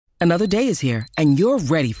Another day is here, and you're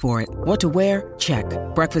ready for it. What to wear? Check.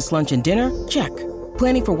 Breakfast, lunch, and dinner? Check.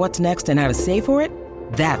 Planning for what's next and how to save for it?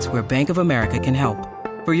 That's where Bank of America can help.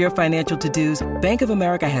 For your financial to-dos, Bank of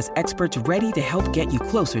America has experts ready to help get you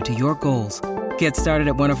closer to your goals. Get started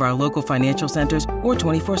at one of our local financial centers or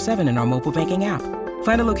 24/7 in our mobile banking app.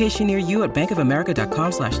 Find a location near you at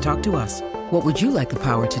bankofamerica.com/talktous. What would you like the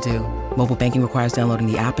power to do? Mobile banking requires downloading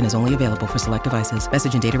the app and is only available for select devices.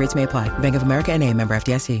 Message and data rates may apply. Bank of America N.A., member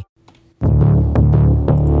FDIC.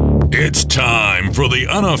 It's time for the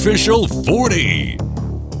unofficial 40.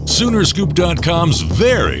 Soonerscoop.com's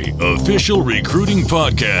very official recruiting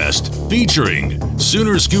podcast featuring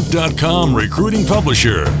Soonerscoop.com recruiting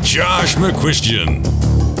publisher Josh McCuistion.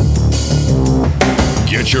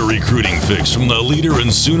 Get your recruiting fix from the leader in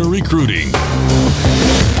Sooner recruiting.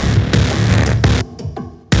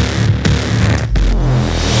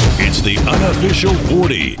 It's the unofficial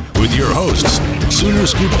 40 with your hosts,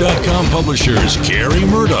 Soonerscoop.com publishers Carrie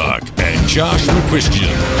Murdoch and Josh McCuistion.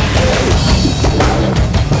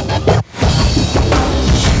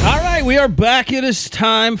 All right, we are back. It is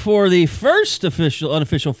time for the first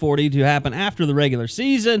unofficial 40 to happen after the regular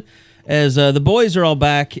season, as the boys are all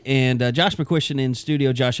back, and Josh McCuistion in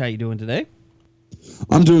studio. Josh, how you doing today?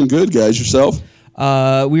 I'm doing good, guys. Yourself?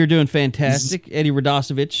 We are doing fantastic. Eddie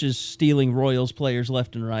Radosevich is stealing Royals players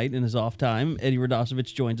left and right in his off time. Eddie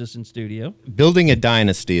Radosevich joins us in studio. Building a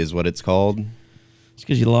dynasty is what it's called. It's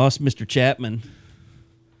because you lost Mr. Chapman.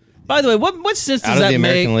 By the way, what sense does that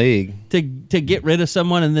make League. to get rid of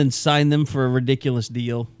someone and then sign them for a ridiculous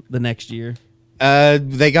deal the next year?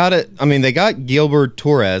 They got it. I mean, they got Gilbert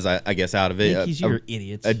Torres, I guess, out of it. Yankees, you're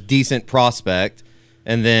idiots. A decent prospect,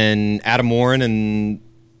 and then Adam Warren, and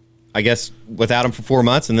I guess without him for 4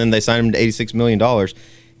 months, and then they signed him to $86 million.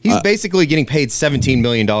 He's basically getting paid $17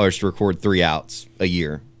 million to record 3 outs a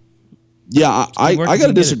year. Yeah, I got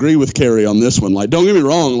to disagree with Carrie on this one. Like, don't get me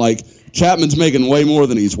wrong. Like, Chapman's making way more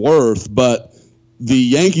than he's worth, but the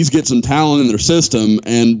Yankees get some talent in their system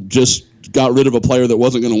and just got rid of a player that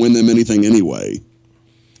wasn't going to win them anything anyway.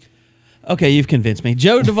 Okay, you've convinced me.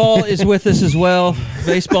 Joe Duvall is with us as well.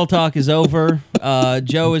 Baseball talk is over.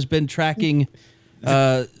 Joe has been tracking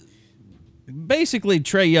basically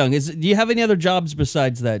Trae Young. Do you have any other jobs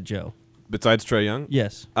besides that, Joe? Besides Trae Young?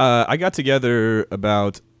 Yes. I got together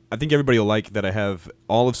about, I think everybody will like that I have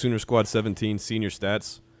all of Sooner Squad 17 senior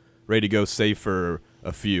stats ready to go, save for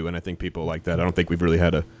a few, and I think people like that. I don't think we've really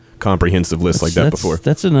had a comprehensive list like that before.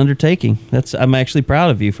 That's an undertaking. I'm actually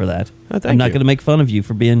proud of you for that. I'm not going to make fun of you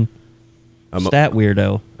for being stat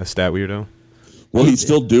weirdo. A stat weirdo? Well, he's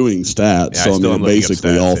still doing stats, yeah, so I mean,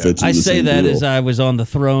 basically all fits in I the say same that deal. as I was on the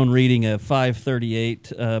throne reading a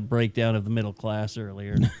 538 breakdown of the middle class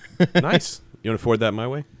earlier. Nice. You want to forward that my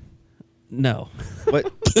way? No. What?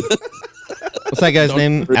 What's that guy's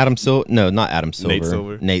name? Adam Silver? No, not Adam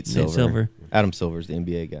Silver. Nate Silver. Adam Silver's the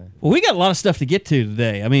NBA guy. Well, we got a lot of stuff to get to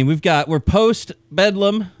today. I mean, we're post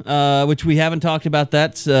Bedlam, which we haven't talked about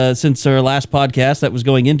that since our last podcast. That was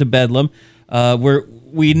going into Bedlam.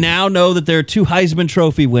 We now know that there are 2 Heisman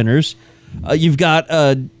Trophy winners. You've got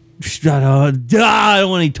I don't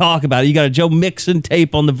want to talk about it. You got a Joe Mixon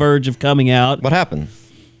tape on the verge of coming out. What happened?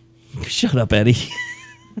 Shut up, Eddie.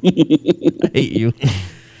 I hate you.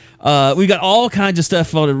 We got all kinds of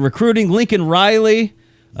stuff on recruiting. Lincoln Riley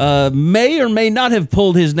may or may not have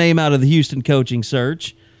pulled his name out of the Houston coaching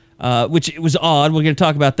search, which was odd. We're going to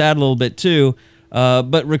talk about that a little bit too.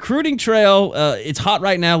 But recruiting trail, it's hot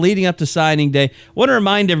right now leading up to signing day. I want to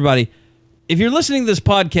remind everybody, if you're listening to this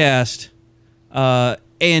podcast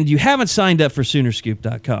and you haven't signed up for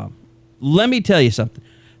Soonerscoop.com, let me tell you something.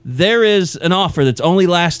 There is an offer that's only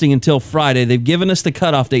lasting until Friday. They've given us the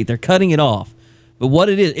cutoff date. They're cutting it off. But what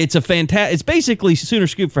it is, it's basically Sooner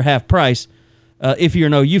Scoop for half price if you're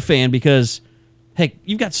an OU fan, because, heck,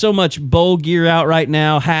 you've got so much bowl gear out right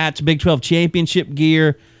now, hats, Big 12 championship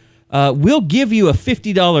gear. We'll give you a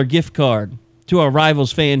 $50 gift card to our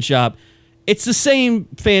Rivals fan shop. It's the same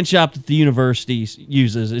fan shop that the university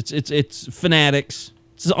uses. It's Fanatics.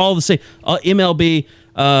 It's all the same. MLB,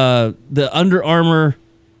 the Under Armour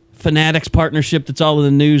Fanatics partnership that's all in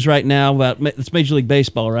the news right now. It's Major League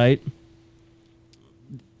Baseball, right?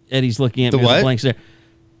 Eddie's looking at me with blanks there.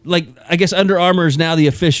 Like, I guess Under Armour is now the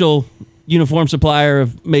official uniform supplier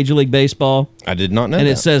of Major League Baseball. I did not know that. And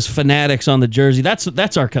it says Fanatics on the jersey.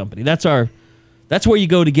 That's our company. That's where you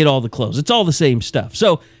go to get all the clothes. It's all the same stuff.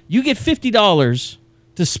 So you get $50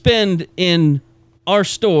 to spend in our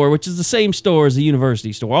store, which is the same store as the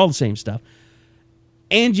university store, all the same stuff.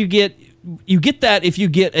 And you get that if you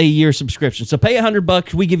get a year subscription. So pay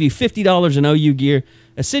 $100, we give you $50 in OU gear.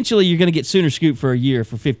 Essentially, you're going to get Sooner Scoop for a year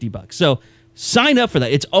for $50. So Sign up for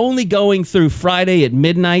that. It's only going through Friday at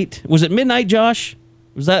midnight. Was it midnight, Josh?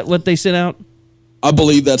 Was that what they sent out? I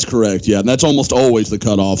believe that's correct, yeah. And that's almost always the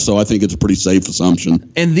cutoff, so I think it's a pretty safe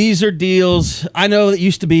assumption. And these are deals, I know it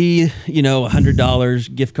used to be,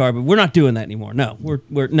 $100 gift card, but we're not doing that anymore. No,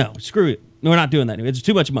 no, screw it. We're not doing that anymore. It's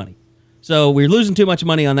too much money. So we're losing too much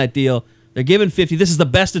money on that deal. They're giving $50. This is the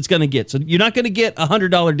best it's going to get. So you're not going to get a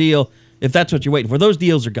 $100 deal if that's what you're waiting for. Those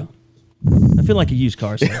deals are gone. I feel like a used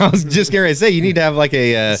car sale. I was just going to say, you need to have like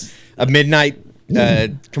a midnight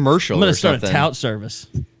commercial. I'm going or to start something. a tout service.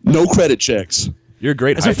 No credit checks. You're a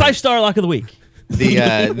great. It's a 5-star lock of the week.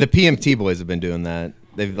 The PMT boys have been doing that.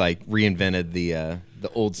 They've like reinvented the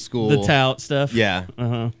old school. The tout stuff. Yeah.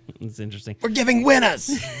 It's interesting. We're giving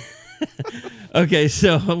winners. Okay,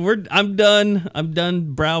 so I'm done. I'm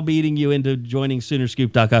done browbeating you into joining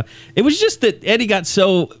Soonerscoop.com. It was just that Eddie got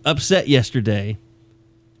so upset yesterday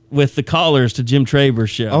with the callers to Jim Traber's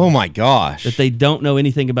show. Oh my gosh. That they don't know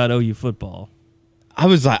anything about OU football. I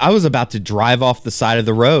was about to drive off the side of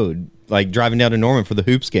the road, like driving down to Norman for the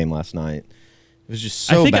Hoops game last night. It was just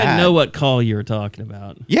so bad. I think I know what call you were talking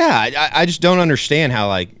about. Yeah, I just don't understand how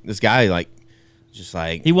like this guy like just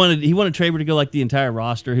like he wanted Traber to go like the entire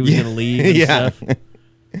roster who was going to leave and stuff.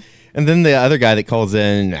 And then the other guy that calls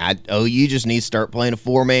in, OU just needs to start playing a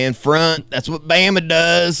 4-man front. That's what Bama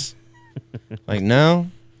does. Like, no,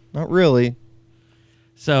 not really.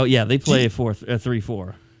 So yeah, they play a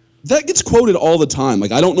 3-4. That gets quoted all the time.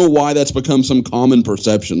 Like, I don't know why that's become some common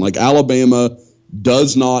perception. Like, Alabama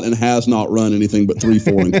does not and has not run anything but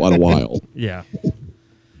 3-4 in quite a while. Yeah.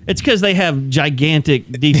 It's because they have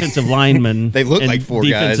gigantic defensive linemen. They look like 4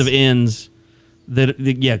 defensive guys. ends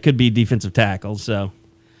that could be defensive tackles. So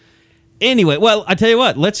anyway, well, I tell you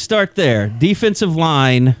what, let's start there. Defensive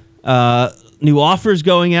line, new offers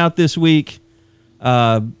going out this week.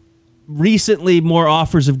 Recently, more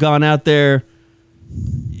offers have gone out there.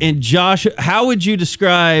 And Josh, how would you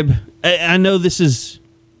describe? I know this is.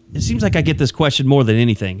 It seems like I get this question more than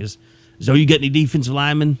anything. Is OU get any defensive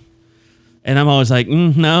linemen? And I'm always like,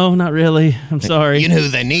 no, not really. I'm sorry. You know who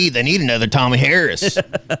they need? They need another Tommy Harris.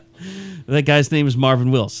 That guy's name is Marvin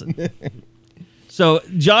Wilson. So,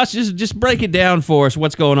 Josh, just break it down for us.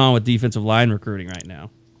 What's going on with defensive line recruiting right now?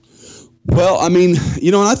 Well, I mean,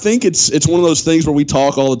 and I think it's one of those things where we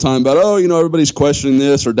talk all the time about, everybody's questioning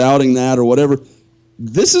this or doubting that or whatever.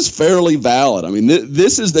 This is fairly valid. I mean,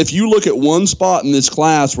 this is, if you look at one spot in this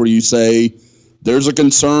class where you say there's a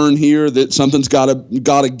concern here that something's got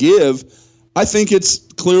to give, I think it's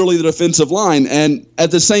clearly the defensive line. And at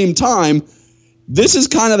the same time, this is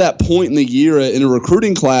kind of that point in the year in a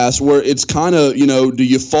recruiting class where it's kind of, do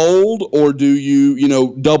you fold or do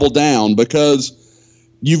you, double down? Because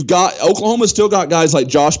Oklahoma's still got guys like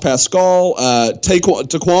Josh Pascal,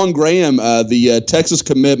 Taquan Graham, the Texas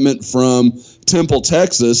commitment from Temple,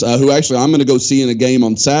 Texas, who actually I'm going to go see in a game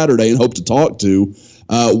on Saturday and hope to talk to.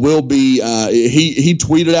 Will be he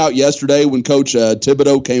tweeted out yesterday when Coach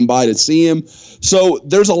Thibodeau came by to see him. So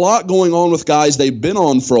there's a lot going on with guys they've been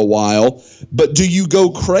on for a while. But do you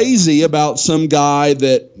go crazy about some guy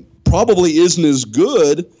that probably isn't as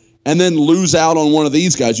good and then lose out on one of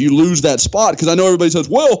these guys? You lose that spot because I know everybody says,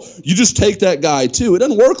 well, you just take that guy too. It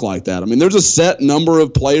doesn't work like that. I mean, there's a set number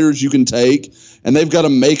of players you can take, and they've got to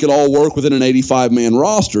make it all work within an 85-man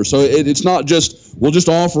roster. So it's not just, we'll just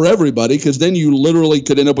offer everybody, because then you literally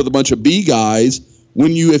could end up with a bunch of B guys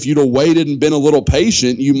when if you'd have waited and been a little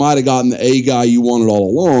patient, you might have gotten the A guy you wanted all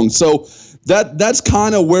along. So that's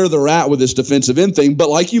kind of where they're at with this defensive end thing. But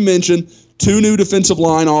like you mentioned, 2 new defensive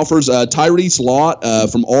line offers. Tyrese Lott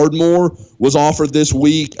from Ardmore was offered this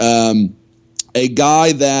week. A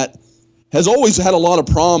guy that has always had a lot of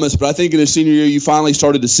promise, but I think in his senior year you finally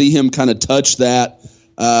started to see him kind of touch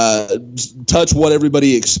what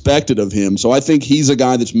everybody expected of him. So I think he's a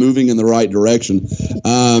guy that's moving in the right direction.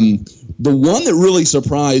 The one that really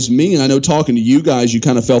surprised me, and I know talking to you guys, you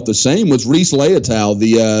kind of felt the same, was Reese Leotal,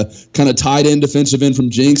 the kind of tight end defensive end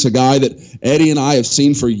from Jinx, a guy that Eddie and I have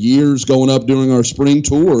seen for years going up during our spring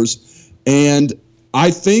tours. And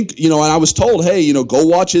I think, and I was told, hey, go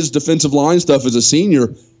watch his defensive line stuff as a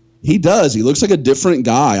senior. He does. He looks like a different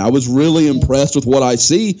guy. I was really impressed with what I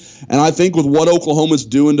see. And I think with what Oklahoma's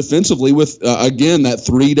doing defensively with, again, that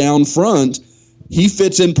 3 down front, he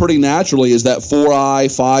fits in pretty naturally as that 4-eye,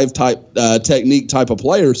 5 type technique type of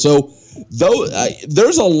player. So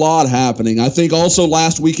there's a lot happening. I think also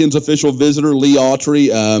last weekend's official visitor, Lee Autry,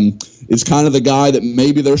 is kind of the guy that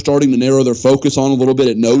maybe they're starting to narrow their focus on a little bit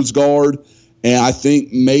at nose guard. And I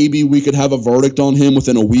think maybe we could have a verdict on him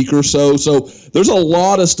within a week or so. So there's a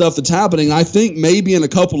lot of stuff that's happening. I think maybe in a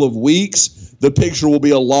couple of weeks, the picture will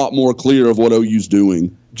be a lot more clear of what OU's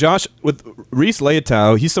doing. Josh, with Reese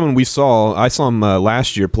Leitao, he's someone I saw him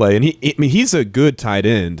last year play, and he's a good tight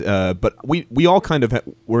end. But we all kind of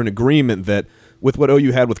were in agreement that with what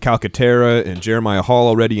OU had with Calcaterra and Jeremiah Hall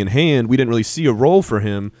already in hand, we didn't really see a role for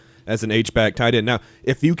him as an H-back tight end. Now,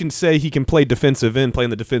 if you can say he can play defensive end, play in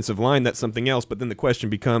the defensive line, that's something else. But then the question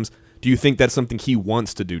becomes, do you think that's something he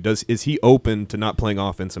wants to do? Is he open to not playing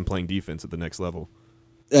offense and playing defense at the next level?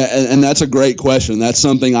 And that's a great question. That's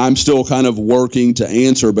something I'm still kind of working to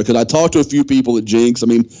answer because I talked to a few people at Jinx. I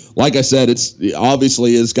mean, like I said, it's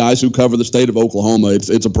obviously as guys who cover the state of Oklahoma,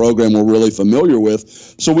 it's a program we're really familiar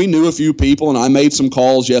with. So we knew a few people, and I made some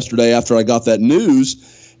calls yesterday after I got that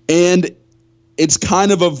news, and it's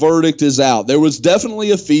kind of a verdict is out. There was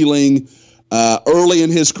definitely a feeling early in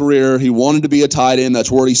his career he wanted to be a tight end. That's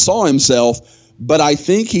where he saw himself. But I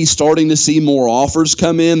think he's starting to see more offers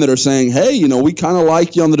come in that are saying, hey, we kind of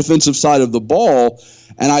like you on the defensive side of the ball.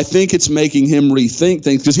 And I think it's making him rethink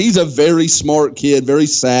things because he's a very smart kid, very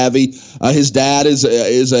savvy. His dad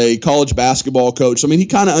is a college basketball coach. I mean, he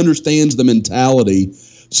kind of understands the mentality.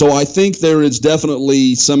 So I think there is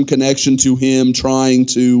definitely some connection to him trying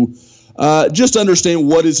to just understand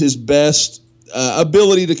what is his best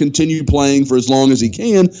ability to continue playing for as long as he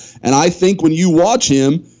can. And I think when you watch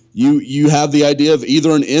him, you have the idea of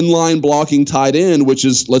either an inline blocking tight end, which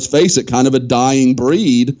is, let's face it, kind of a dying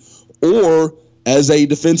breed, or as a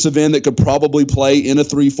defensive end that could probably play in a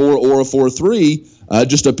 3-4 or a 4-3,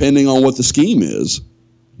 just depending on what the scheme is.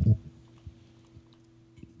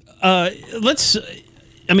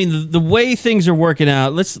 The way things are working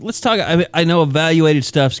out, let's talk. I know evaluated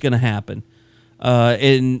stuff's going to happen.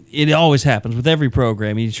 And it always happens with every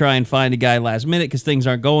program. You try and find a guy last minute because things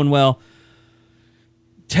aren't going well.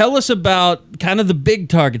 Tell us about kind of the big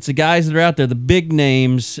targets, the guys that are out there, the big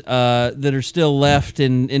names that are still left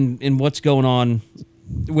in what's going on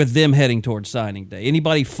with them heading towards signing day.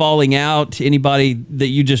 Anybody falling out? Anybody that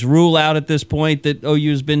you just rule out at this point that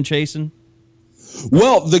OU has been chasing?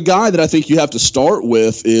 Well, the guy that I think you have to start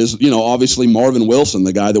with is, obviously Marvin Wilson,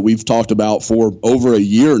 the guy that we've talked about for over a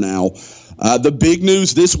year now. The big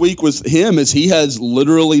news this week with him is he has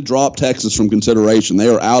literally dropped Texas from consideration. They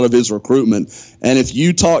are out of his recruitment. And if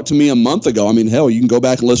you talked to me a month ago, I mean, hell, you can go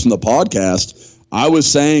back and listen to the podcast. I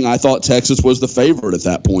was saying I thought Texas was the favorite at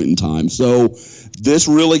that point in time. So this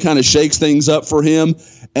really kind of shakes things up for him.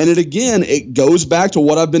 And it goes back to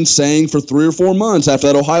what I've been saying for 3 or 4 months after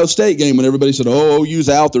that Ohio State game when everybody said, OU's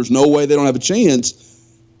out, there's no way they don't have a chance.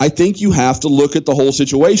 I think you have to look at the whole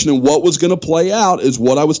situation, and what was going to play out is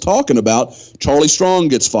what I was talking about. Charlie Strong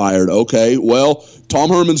gets fired. Okay, well, Tom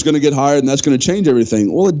Herman's going to get hired, and that's going to change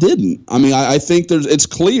everything. Well, it didn't. I mean, I think it's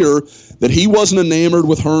clear that he wasn't enamored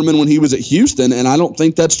with Herman when he was at Houston, and I don't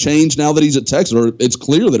think that's changed now that he's at Texas, or it's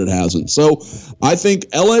clear that it hasn't. So I think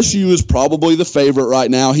LSU is probably the favorite right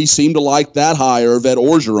now. He seemed to like that hire of Ed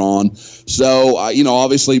Orgeron. So,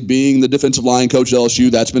 obviously being the defensive line coach at LSU,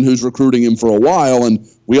 that's been who's recruiting him for a while, and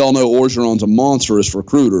we all know Orgeron's a monstrous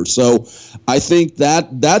recruiter. So I think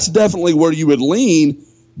that's definitely where you would lean.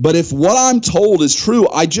 But if what I'm told is true,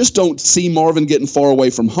 I just don't see Marvin getting far away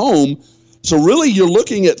from home. So really you're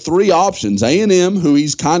looking at 3 options. A&M, who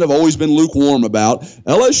he's kind of always been lukewarm about.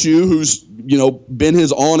 LSU, who's been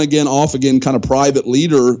his on-again, off-again kind of private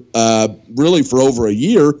leader really for over a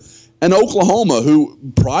year. And Oklahoma, who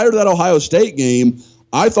prior to that Ohio State game,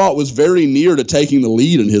 I thought was very near to taking the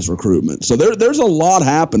lead in his recruitment. So there's a lot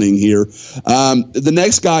happening here. The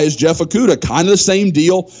next guy is Jeff Okudah, kind of the same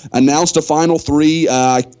deal. Announced a final 3,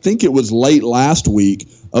 I think it was late last week,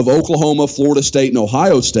 of Oklahoma, Florida State, and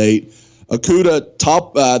Ohio State. Okudah,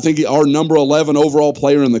 top, I think our number 11 overall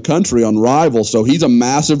player in the country on Rival, so he's a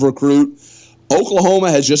massive recruit.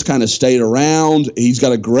 Oklahoma has just kind of stayed around. He's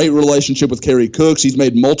got a great relationship with Kerry Cooks. He's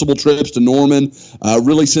made multiple trips to Norman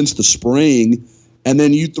really since the spring. And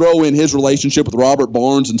then you throw in his relationship with Robert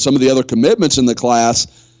Barnes and some of the other commitments in the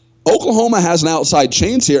class. Oklahoma has an outside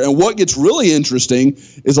chance here. And what gets really interesting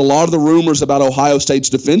is a lot of the rumors about Ohio State's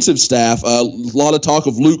defensive staff. A lot of talk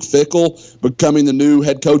of Luke Fickell becoming the new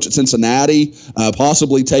head coach at Cincinnati,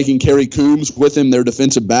 possibly taking Kerry Coombs with him, their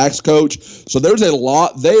defensive backs coach. So there's a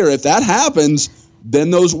lot there. If that happens,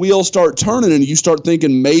 then those wheels start turning and you start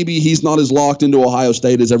thinking maybe he's not as locked into Ohio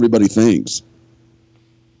State as everybody thinks.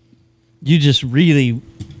 You just really,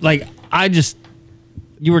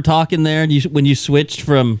 you were talking there, and when you switched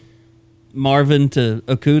from Marvin to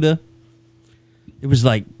Okudah, it was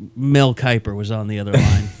like Mel Kiper was on the other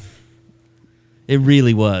line. It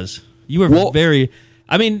really was. You were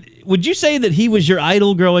would you say that he was your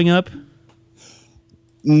idol growing up?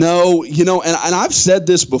 No, and I've said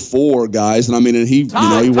this before, guys, and I mean, and he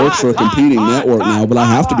works for a competing network now, but I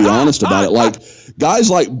have to be honest about it. Like,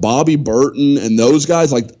 guys like Bobby Burton and those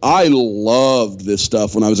guys, like, I loved this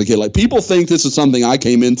stuff when I was a kid. Like, people think this is something I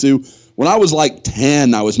came into. When I was like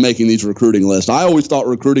 10, I was making these recruiting lists. I always thought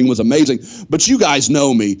recruiting was amazing, but you guys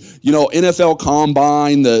know me. NFL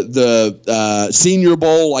Combine, the Senior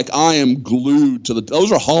Bowl, like, I am glued to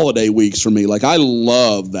those are holiday weeks for me. Like, I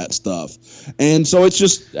love that stuff. And so it's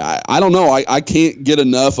just, I don't know. I can't get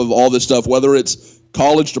enough of all this stuff, whether it's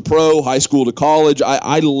college to pro, high school to college.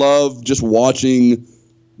 I love just watching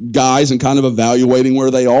guys and kind of evaluating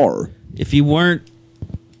where they are. If you weren't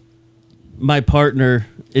my partner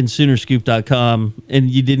in Soonerscoop.com and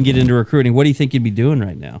you didn't get into recruiting, what do you think you'd be doing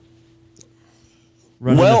right now?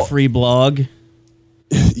 Running a free blog?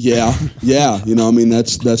 Yeah. I mean,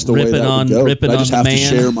 that's the way that would go. I just have to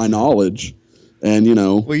share my knowledge. And,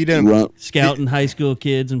 well, you didn't scouting high school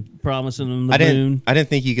kids and promising them the moon. I didn't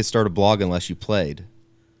think you could start a blog unless you played.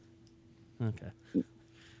 Okay.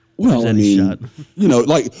 Well, I mean,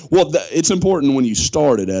 it's important when you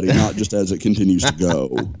start it, Eddie, not just as it continues to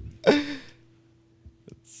go.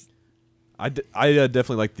 I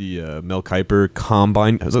definitely like the Mel Kiper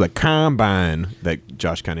combine. It was like Combine that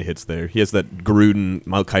Josh kind of hits there. He has that Gruden,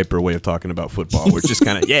 Mel Kiper way of talking about football, where it's just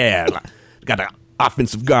kind of, got the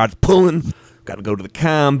offensive guards pulling, got to go to the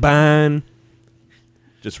Combine.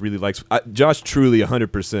 Just really likes Josh. Truly,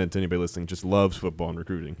 100%. Anybody listening just loves football and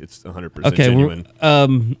recruiting. It's 100% genuine.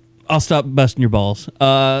 I'll stop busting your balls.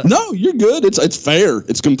 No, you're good. It's fair.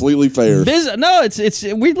 It's completely fair. It's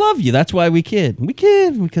we love you. That's why we kid. We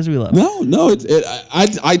kid because we love you. No.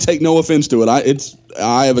 I take no offense to it.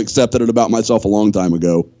 I have accepted it about myself a long time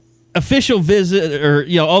ago. Official visit, or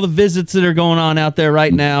all the visits that are going on out there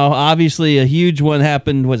right now. Obviously, a huge one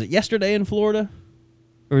happened. Was it yesterday in Florida,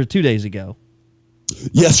 or 2 days ago?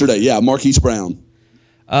 Yesterday, yeah. Marquise Brown.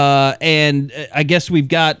 And I guess we've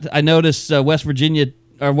got. I noticed West Virginia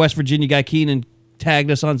guy Keenan tagged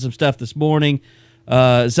us on some stuff this morning.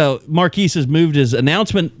 So Marquise has moved his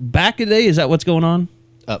announcement back a day. Is that what's going on?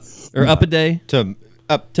 Up a day to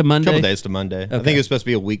Monday. A couple days to Monday. Okay. I think it was supposed to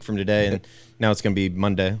be a week from today, and now it's going to be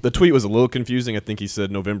Monday. The tweet was a little confusing. I think he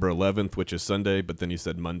said November 11th, which is Sunday, but then he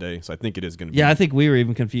said Monday. So I think it is going to be. Yeah, I think we were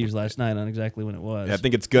even confused last night on exactly when it was. Yeah, I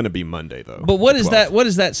think it's going to be Monday though. But what is that? What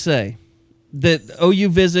does that say? That OU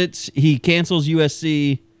visits, he cancels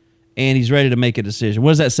USC, and he's ready to make a decision.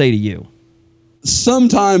 What does that say to you?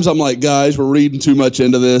 Sometimes I'm like, guys, we're reading too much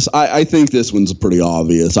into this. I think this one's pretty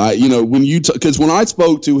obvious. Because when I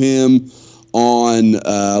spoke to him on,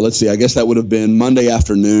 I guess that would have been Monday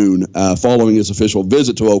afternoon, following his official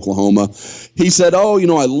visit to Oklahoma, he said,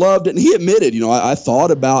 I loved it. And he admitted, I thought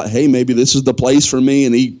about, hey, maybe this is the place for me.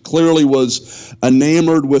 And he clearly was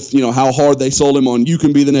enamored with, how hard they sold him on, you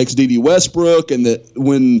can be the next D.D. Westbrook. And that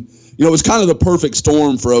when, it was kind of the perfect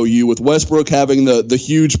storm for OU, with Westbrook having the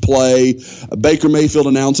huge play, Baker Mayfield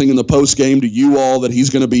announcing in the post game to you all that he's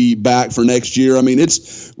going to be back for next year. I mean,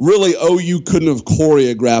 it's really, OU couldn't have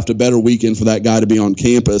choreographed a better weekend for that guy to be on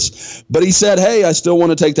campus. But he said, hey, I still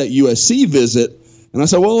want to take that USC visit. And I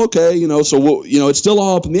said, well, okay, so it's still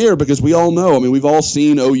all up in the air, because we all know, I mean, we've all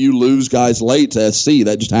seen OU lose guys late to SC.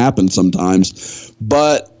 That just happens sometimes.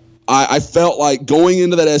 But I felt like going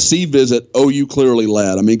into that SC visit, OU clearly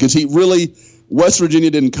led. I mean, because West Virginia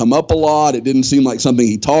didn't come up a lot. It didn't seem like something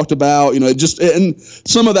he talked about. And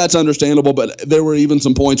some of that's understandable, but there were even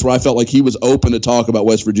some points where I felt like he was open to talk about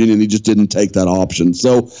West Virginia, and he just didn't take that option.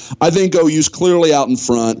 So I think OU's clearly out in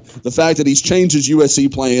front. The fact that he's changed his USC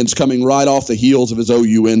plans coming right off the heels of his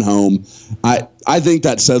OU in-home, I think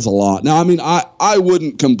that says a lot. Now, I mean, I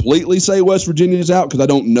wouldn't completely say West Virginia's out, because I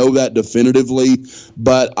don't know that definitively,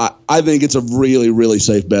 but I think it's a really, really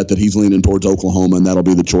safe bet that he's leaning towards Oklahoma, and that'll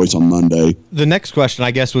be the choice on Monday. The next question,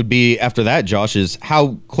 I guess, would be after that, Josh, is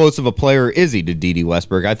how close of a player is he to D.D.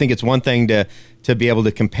 Westbrook? I think it's one thing to be able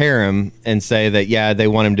to compare him and say that, yeah, they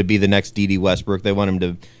want him to be the next D.D. Westbrook. They want him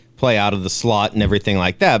to play out of the slot and everything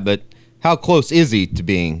like that. But how close is he to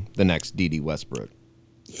being the next D.D. Westbrook?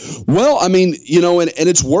 Well, I mean, and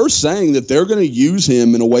it's worth saying that they're going to use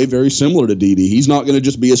him in a way very similar to D.D. He's not going to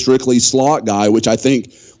just be a strictly slot guy, which I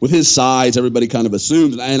think with his size, everybody kind of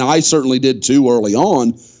assumes, and I certainly did too early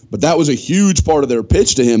on. But that was a huge part of their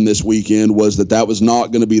pitch to him this weekend, was that was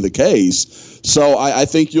not going to be the case. So I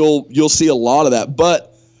think you'll see a lot of that.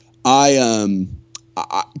 But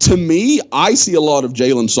to me, I see a lot of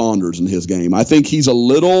Jalen Saunders in his game. I think he's a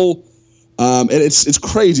little. And it's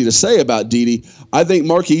crazy to say about Dede. I think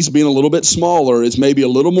Marquise being a little bit smaller is maybe a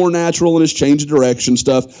little more natural in his change of direction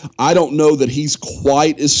stuff. I don't know that he's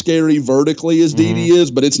quite as scary vertically as Dede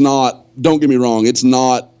is, but it's not don't get me wrong, it's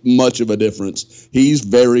not much of a difference. He's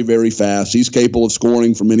very, very fast. He's capable of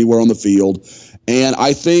scoring from anywhere on the field. And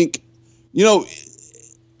I think,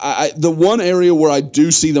 the one area where I do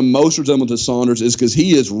see the most resemblance to Saunders is because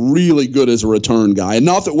he is really good as a return guy. And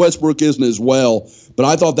not that Westbrook isn't as well, but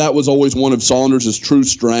I thought that was always one of Saunders' true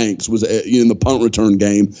strengths was in the punt return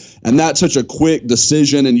game. And that's such a quick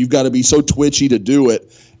decision, and you've got to be so twitchy to do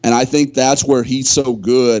it. And I think that's where he's so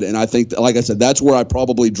good. And I think, that, like I said, that's where I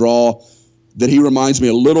probably draw that he reminds me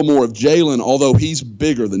a little more of Jalen, although he's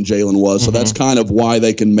bigger than Jalen was. So that's kind of why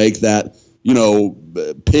they can make that,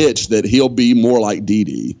 pitch that he'll be more like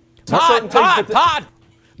Dede. Todd!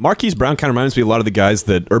 Marquise Brown kind of reminds me a lot of the guys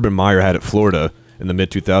that Urban Meyer had at Florida in the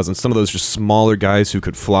mid-2000s. Some of those just smaller guys who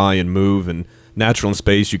could fly and move and natural in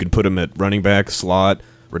space. You could put him at running back, slot,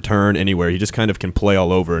 return, anywhere. He just kind of can play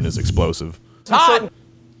all over and is explosive. Todd!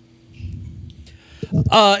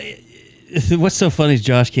 What's so funny is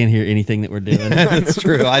Josh can't hear anything that we're doing. That's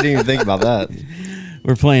true. I didn't even think about that.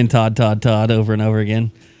 We're playing Todd over and over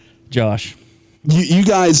again. Josh. You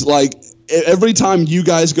guys, like, every time you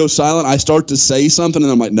guys go silent, I start to say something, and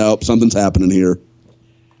I'm like, nope, something's happening here.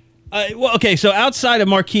 Okay, so outside of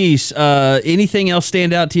Marquise, anything else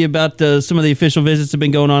stand out to you about some of the official visits that have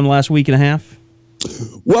been going on the last week and a half?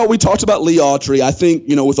 Well, we talked about Lee Autry. I think,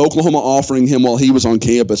 with Oklahoma offering him while he was on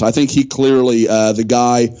campus, I think he clearly, the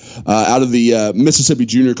guy out of the Mississippi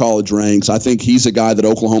Junior College ranks, I think he's a guy that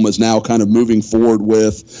Oklahoma is now kind of moving forward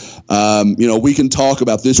with. We can talk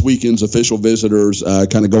about this weekend's official visitors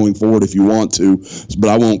kind of going forward if you want to,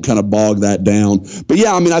 but I won't kind of bog that down. But,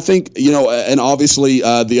 yeah, I mean, I think, and obviously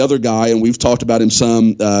the other guy, and we've talked about him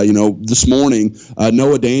some, this morning,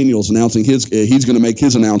 Noah Daniels announcing he's going to make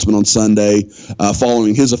his announcement on Sunday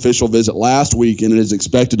following his official visit last weekend and his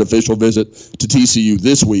expected official visit to TCU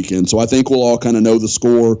this weekend. So I think we'll all kind of know the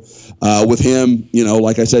score with him,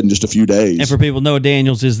 like I said, in just a few days. And for people, Noah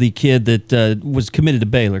Daniels is the kid that was committed to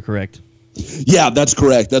Baylor, correct? Yeah, that's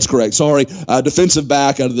correct. Sorry. Defensive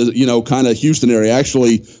back out of the, kind of Houston area.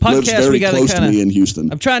 Actually lives very close to me in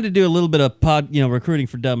Houston. I'm trying to do a little bit of recruiting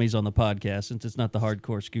for dummies on the podcast since it's not the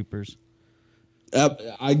hardcore scoopers.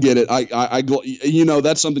 I get it. I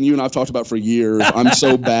that's something you and I've talked about for years. I'm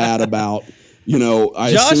so bad about,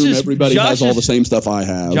 assume everybody has all the same stuff I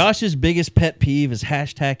have. Josh's biggest pet peeve is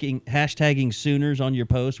hashtagging Sooners on your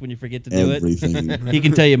post when you forget to do everything. it. He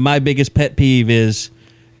can tell you my biggest pet peeve is,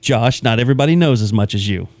 Josh, not everybody knows as much as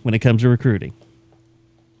you when it comes to recruiting.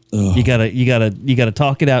 Ugh. You gotta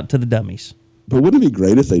talk it out to the dummies. But wouldn't it be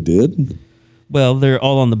great if they did? Well, they're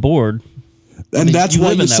all on the board. And that's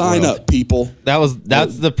why you sign up, people. That's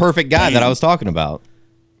the perfect guy that I was talking about.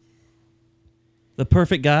 The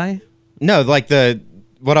perfect guy? No, like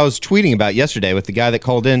what I was tweeting about yesterday with the guy that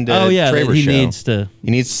called in to Traver's show.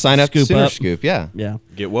 He needs to sign up to Sooner Scoop. Yeah.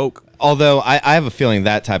 Get woke. Although I have a feeling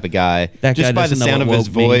that type of guy, just by the sound of his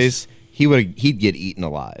voice, he'd get eaten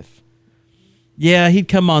alive. Yeah, he'd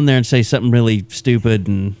come on there and say something really stupid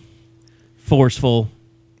and forceful.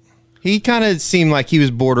 He kind of seemed like he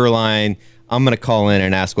was borderline, I'm going to call in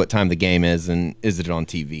and ask what time the game is and is it on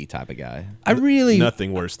TV type of guy.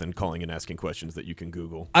 Nothing worse than calling and asking questions that you can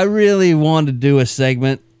Google. I really want to do a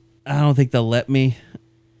segment. I don't think they'll let me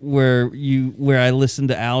where I listen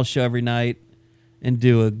to Al's show every night and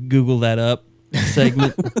do a Google that up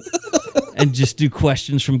segment and just do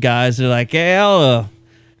questions from guys that are like, hey, Al,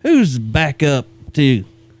 who's back up to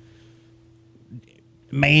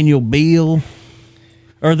Emmanuel Beal?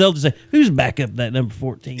 Or they'll just say, who's back up that number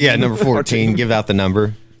 14? Yeah, number 14. Give out the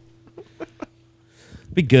number.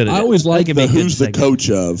 Be good at it. I always like who's the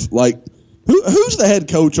coach of. Like, who's the head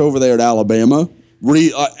coach over there at Alabama?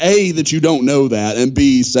 A, that you don't know that, and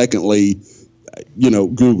B, secondly,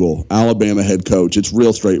 Google Alabama head coach. It's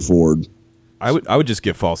real straightforward. I would just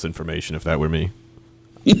give false information if that were me.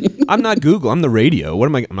 I'm not Google. I'm the radio.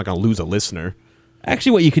 I'm not going to lose a listener.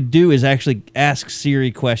 Actually, what you could do is actually ask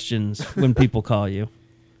Siri questions when people call you.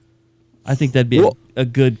 I think that'd be a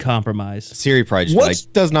good compromise. Siri probably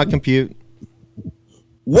just does not compute.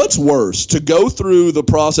 What's worse, to go through the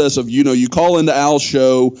process of, you call into Al's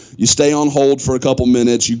show, you stay on hold for a couple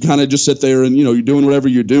minutes, you kind of just sit there and, you're doing whatever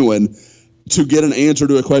you're doing to get an answer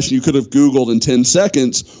to a question you could have Googled in 10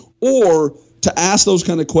 seconds, or to ask those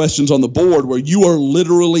kind of questions on the board where you are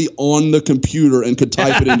literally on the computer and could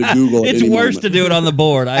type it into Google. It's worse to do it on the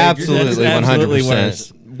board. Absolutely,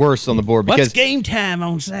 100% worse on the board. Because what's game time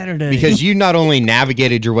on Saturday? Because you not only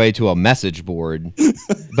navigated your way to a message board,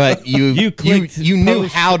 but you knew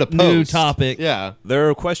how to post. New topic. Yeah. There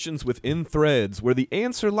are questions within threads where the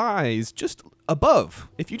answer lies just above.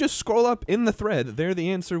 If you just scroll up in the thread, there the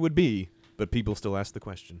answer would be. But people still ask the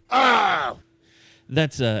question.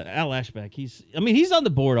 That's Al Ashback. He's on the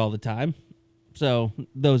board all the time. So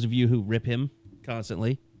those of you who rip him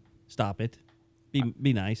constantly, stop it.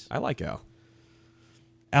 Be nice. I like Al.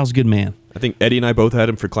 Al's a good man. I think Eddie and I both had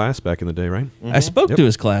him for class back in the day, right? I spoke to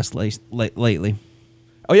his class lately.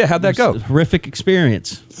 Oh, yeah. How'd that go? A horrific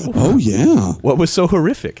experience. Oh, yeah. What was so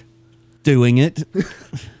horrific? Doing it.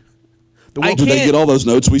 Did they get all those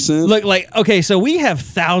notes we sent? Look, okay, so we have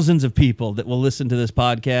thousands of people that will listen to this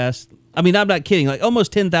podcast. I mean, I'm not kidding. Like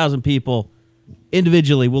almost 10,000 people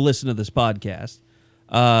individually will listen to this podcast.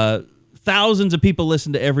 Thousands of people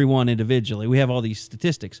listen to everyone individually. We have all these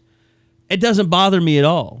statistics. It doesn't bother me at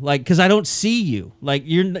all. Like, because I don't see you. Like,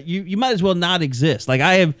 you might as well not exist. Like,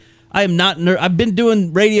 I am not. I've been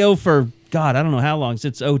doing radio for God, I don't know how long,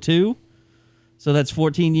 since 2002. So that's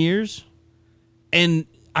 14 years, and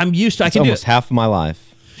I'm used to. That's almost half of my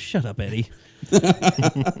life. Shut up, Eddie.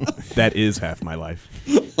 That is half my life.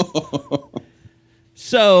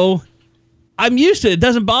 So I'm used to it. It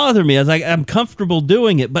doesn't bother me. I'm comfortable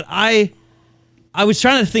doing it. But I was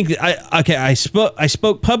trying to think that I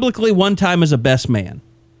spoke publicly one time as a best man.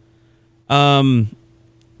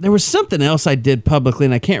 There was something else I did publicly,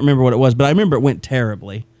 and I can't remember what it was, but I remember it went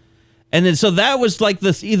terribly. And then so that was like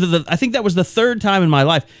I think that was the third time in my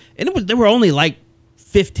life, and there were only like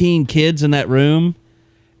 15 kids in that room.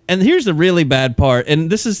 And here's the really bad part, and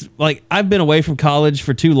this is like I've been away from college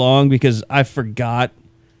for too long because I forgot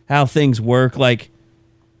how things work. Like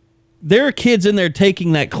there are kids in there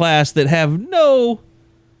taking that class that have no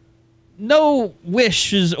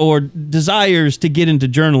wishes or desires to get into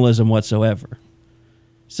journalism whatsoever.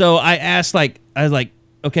 So I was like,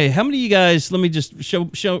 okay, how many of you guys, let me just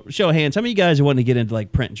show of hands, how many of you guys are wanting to get into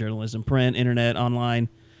like print journalism, print, internet, online,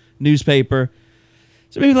 newspaper?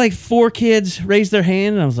 So maybe like 4 kids raised their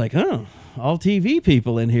hand, and I was like, oh, all TV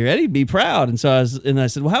people in here. Eddie'd be proud. And so I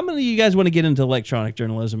said, well, how many of you guys want to get into electronic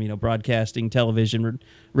journalism, broadcasting, television,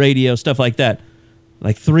 radio, stuff like that?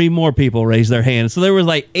 Like 3 more people raised their hand. So there was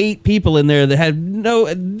like 8 people in there that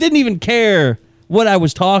didn't even care what I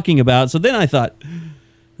was talking about. So then I thought,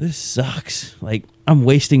 this sucks. Like, I'm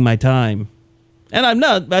wasting my time. And I'm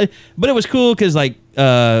not, but it was cool because like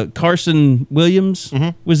Carson Williams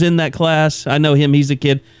was in that class. I know him. He's a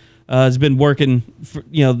kid. Has been working for,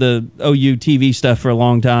 the OU TV stuff for a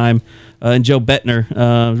long time. And Joe Bettner,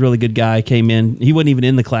 a really good guy, came in. He wasn't even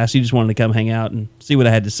in the class. He just wanted to come hang out and see what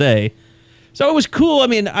I had to say. So it was cool. I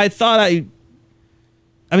mean,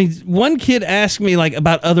 one kid asked me like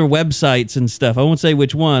about other websites and stuff. I won't say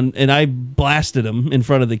which one. And I blasted him in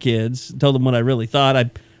front of the kids, told them what I really thought.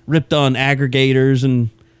 I ripped on aggregators and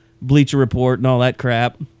Bleacher Report and all that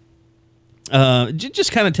crap.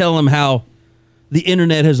 Just kind of tell them how the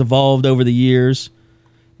internet has evolved over the years.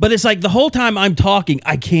 But it's like the whole time I'm talking,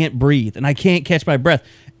 I can't breathe and I can't catch my breath.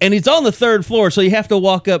 And it's on the 3rd floor, so you have to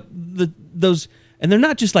walk up those, and they're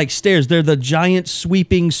not just like stairs. They're the giant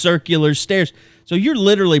sweeping circular stairs. So you're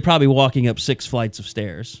literally probably walking up 6 flights of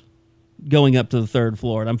stairs going up to the 3rd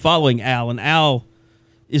floor. And I'm following Al, and Al,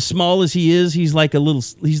 as small as he is, he's like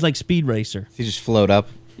Speed Racer. He just float up.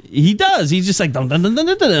 He does. He's just like, dun, dun, dun, dun,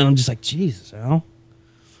 dun, dun. I'm just like, Jesus, Al.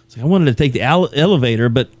 It's like I wanted to take the elevator,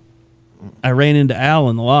 but I ran into Al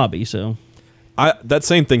in the lobby. So that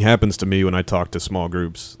same thing happens to me when I talk to small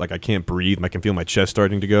groups. Like I can't breathe. I can feel my chest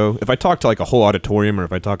starting to go. If I talk to like a whole auditorium, or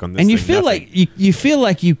if I talk on this, and you thing, feel nothing. like you feel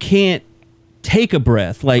like you can't take a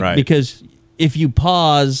breath, like Right. because if you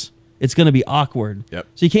pause, it's going to be awkward. Yep.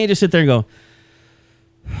 So you can't just sit there and go.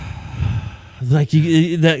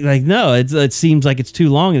 No, it seems like it's too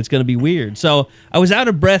long and it's going to be weird. So I was out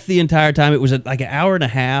of breath the entire time. It was like an hour and a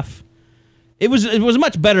half. It was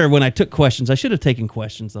much better when I took questions. I should have taken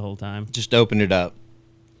questions the whole time. Just open it up.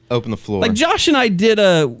 Open the floor. Like Josh and I did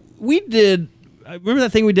I remember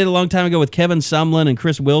that thing we did a long time ago with Kevin Sumlin and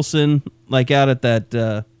Chris Wilson, like out at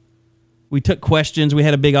that, we took questions. We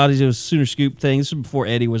had a big audience. It was a Sooner Scoop thing. This was before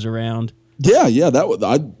Eddie was around. Yeah,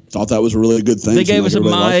 I thought that was a really good thing. They gave us a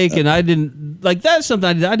everybody mic, and I didn't like that's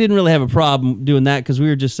something I didn't really have a problem doing that because we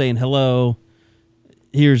were just saying hello.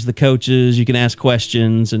 Here's the coaches. You can ask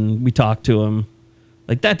questions, and we talk to them.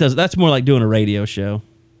 Like that's more like doing a radio show.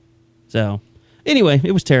 So anyway,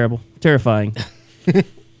 it was terrifying.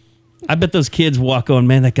 I bet those kids walk on.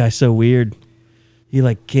 Man, that guy's so weird. He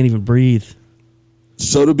like can't even breathe.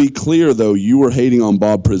 So to be clear, though, you were hating on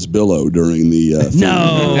Bob Prisbillo during the.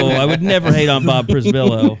 No, I would never hate on Bob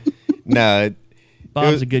Prisbillo. No,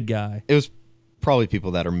 Bob's a good guy. it was probably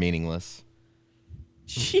people that are meaningless.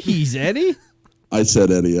 Jeez, Eddie. I set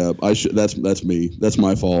Eddie up. That's me. That's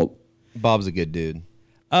my fault. Bob's a good dude.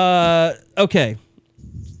 Okay.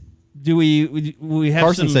 Do we have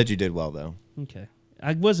Carson some... said you did well, though. Okay.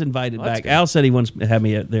 I was invited back. Al said he wants to have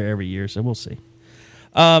me there every year, so we'll see.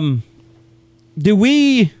 Do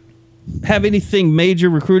we have anything major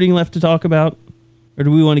recruiting left to talk about, or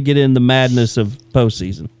do we want to get in the madness of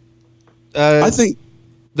postseason? I think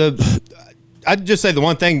I'd just say the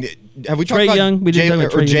one thing. Have we talked Trae about Young? We didn't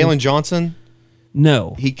talk about Trae Young. Jalen Johnson?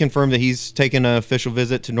 No. He confirmed that he's taking an official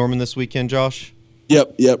visit to Norman this weekend, Josh.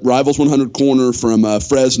 Yep. Rivals 100 corner from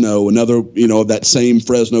Fresno, another of that same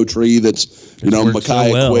Fresno tree that's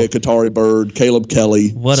Micaiah Quick, Atari Bird, Caleb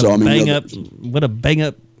Kelly. What a bang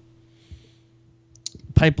up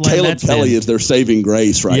pipeline. Caleb Kelly is their saving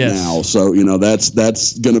grace right now. So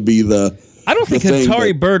that's going to be the. I don't think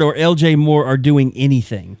Atari Bird or LJ Moore are doing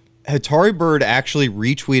anything. Atari Bird actually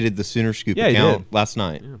retweeted the Sooner Scoop account last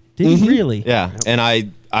night. Yeah. Did he really? Yeah, and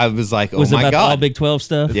I was like, oh was my it about God, all Big 12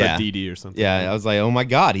 stuff? Yeah, like DD or something. Yeah, I was like, oh my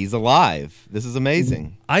God, he's alive. This is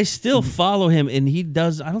amazing. I still follow him, and he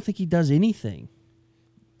does. I don't think he does anything.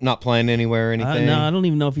 Not playing anywhere or anything. No, I don't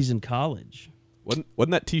even know if he's in college.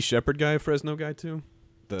 Wasn't that T. Shepard guy a Fresno guy too?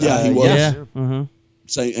 Yeah, he was. Yeah. Uh-huh.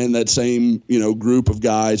 And that same group of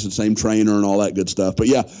guys, the same trainer and all that good stuff. But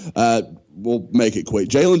yeah, we'll make it quick.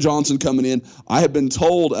 Jalen Johnson coming in. I have been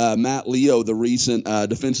told Matt Leo, the recent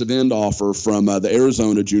defensive end offer from the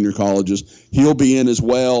Arizona junior colleges, he'll be in as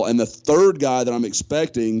well. And the third guy that I'm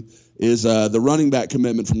expecting is the running back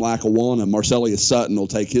commitment from Lackawanna. Marcelius Sutton will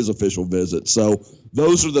take his official visit. So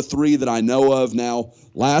those are the three that I know of. Now,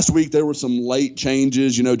 last week there were some late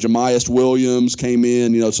changes. Jamias Williams came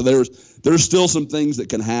in. So there's still some things that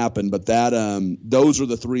can happen. But those are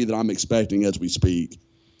the three that I'm expecting as we speak.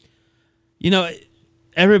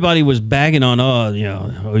 Everybody was bagging on,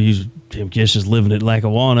 Tim Kish is living at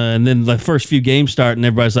Lackawanna. And then the first few games start, and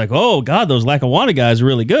everybody's like, oh, God, those Lackawanna guys are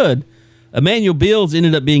really good. Emmanuel Beals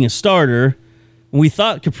ended up being a starter. We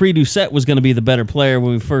thought Capri Doucette was going to be the better player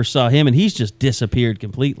when we first saw him, and he's just disappeared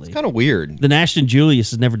completely. It's kind of weird. The Ashton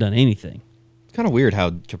Julius has never done anything. It's kind of weird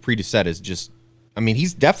how Capri Doucette is just –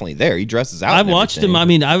 he's definitely there. He dresses out. I've watched him.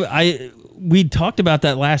 We talked about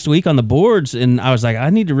that last week on the boards, and I was like, I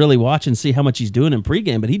need to really watch and see how much he's doing in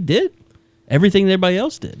pregame. But he did everything that everybody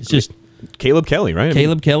else did. It's just Caleb Kelly, right?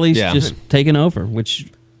 Caleb Kelly's just taking over, which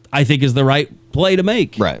I think is the right play to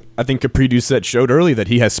make. Right. I think Capri Doucette showed early that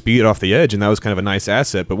he has speed off the edge, and that was kind of a nice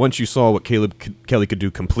asset. But once you saw what Caleb Kelly could do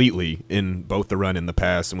completely in both the run and the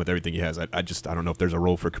pass and with everything he has, I don't know if there's a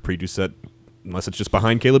role for Capri Doucette unless it's just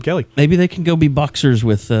behind Caleb Kelly. Maybe they can go be boxers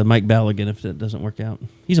with Mike Ballaghan if that doesn't work out.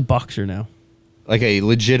 He's a boxer now. Like a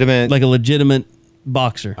legitimate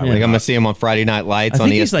boxer. I'm going to see him on Friday Night Lights on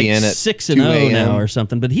ESPN he's like at 6-0 now or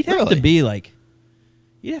something, but he'd have to be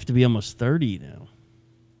he'd have to be almost 30 now.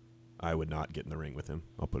 I would not get in the ring with him.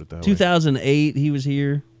 I'll put it that way. 2008, he was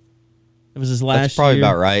here. It was his last year. That's probably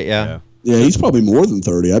about right, yeah. Yeah, he's probably more than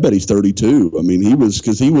 30. I bet he's 32. He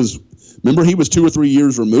was remember, he was 2 or 3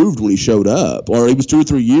 years removed when he showed up, or he was 2 or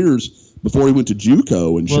 3 years before he went to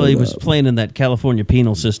JUCO and showed up. Well, he was playing in that California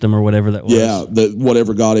penal system or whatever that was. Yeah,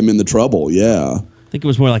 whatever got him in the trouble, yeah. I think it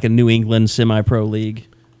was more like a New England semi-pro league.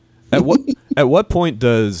 At what point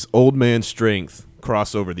does old man strength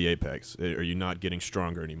cross over the apex? Are you not getting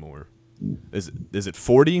stronger anymore? Is it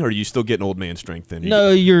 40, or are you still getting old man strength then?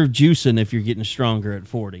 No, you're juicing if you're getting stronger at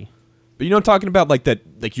 40. But I'm talking about like that,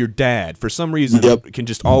 like your dad, for some reason, can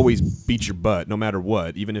just always beat your butt no matter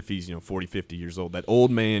what, even if he's 40, 50 years old. That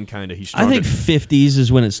old man kind of, he's stronger. I think 50s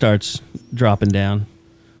is when it starts dropping down.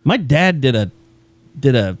 My dad did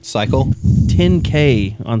a cycle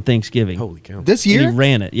 10K on Thanksgiving. Holy cow. This year? And he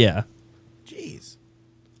ran it, yeah. Jeez.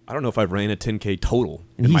 I don't know if I've ran a 10K total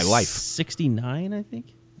in my life. 69, I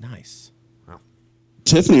think. Nice. Wow.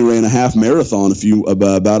 Tiffany ran a half marathon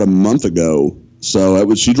about a month ago.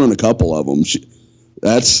 So she'd run a couple of them.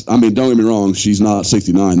 Don't get me wrong, she's not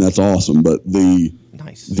 69. That's awesome, but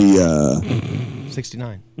nice.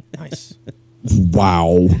 69. Nice.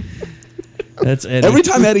 Wow. That's Eddie. Every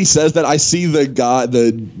time Eddie says that, I see the guy,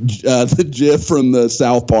 the GIF from the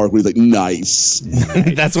South Park where he's like, nice.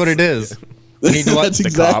 That's what it is. That's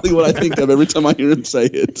exactly what I think of every time I hear him say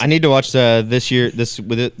it. I need to watch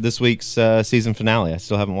this week's season finale. I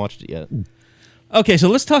still haven't watched it yet. Okay, so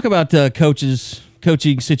let's talk about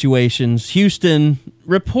coaching situations. Houston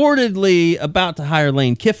reportedly about to hire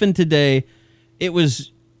Lane Kiffin today. It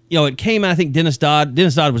was, it came out, I think Dennis Dodd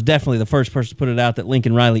was definitely the first person to put it out that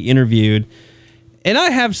Lincoln Riley interviewed. And I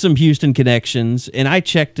have some Houston connections, and I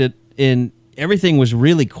checked it, and everything was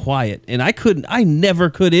really quiet. And I never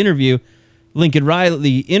could interview. Lincoln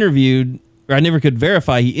Riley interviewed, or I never could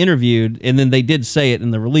verify he interviewed, and then they did say it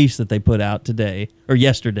in the release that they put out today, or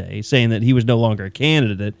yesterday, saying that he was no longer a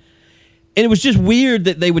candidate. And it was just weird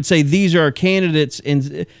that they would say, these are our candidates,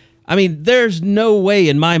 and I mean, there's no way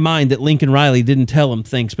in my mind that Lincoln Riley didn't tell him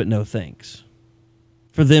thanks but no thanks.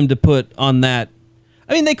 For them to put on that.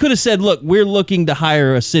 I mean, they could have said, look, we're looking to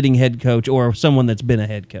hire a sitting head coach or someone that's been a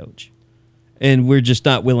head coach. And we're just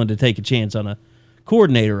not willing to take a chance on a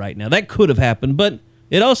coordinator right now. That could have happened, but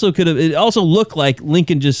it also looked like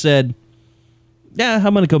Lincoln just said, yeah,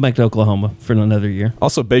 I'm going to go back to Oklahoma for another year.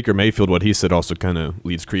 Also, Baker Mayfield, what he said also kind of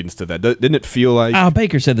leads credence to that. Didn't it feel like...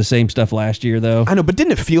 Baker said the same stuff last year, though. I know, but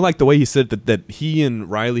didn't it feel like the way he said that he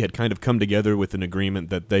and Riley had kind of come together with an agreement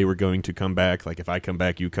that they were going to come back, like if I come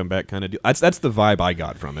back, you come back kind of deal? That's the vibe I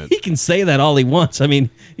got from it. He can say that all he wants. I mean,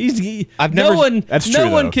 no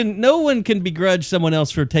one can begrudge someone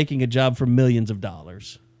else for taking a job for millions of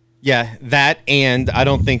dollars. Yeah, that, and I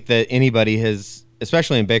don't think that anybody has,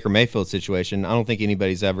 especially in Baker Mayfield's situation, I don't think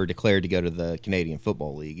anybody's ever declared to go to the Canadian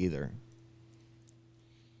Football League either.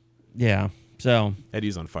 Yeah, so.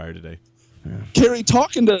 Eddie's on fire today. Yeah. Kerry,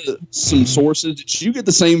 talking to some sources, did you get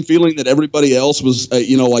the same feeling that everybody else was,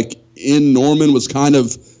 like in Norman was kind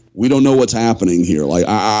of, we don't know what's happening here? Like,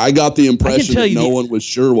 I got the impression that no one was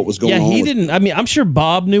sure what was going on. Yeah, he didn't. I mean, I'm sure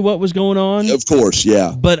Bob knew what was going on. Of course,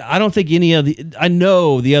 yeah. But I don't think I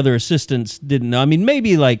know the other assistants didn't know. I mean,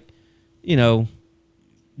 maybe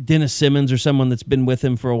Dennis Simmons or someone that's been with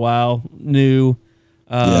him for a while knew.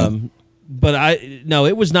 But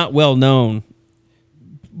it was not well known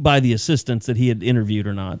by the assistants that he had interviewed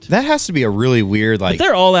or not. That has to be a really weird, But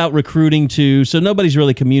they're all out recruiting too, so nobody's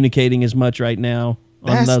really communicating as much right now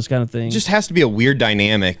on those kind of things. It just has to be a weird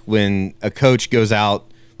dynamic when a coach goes out,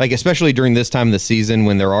 like especially during this time of the season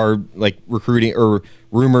when there are like recruiting or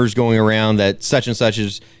rumors going around that such and such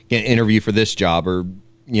is going to interview for this job, or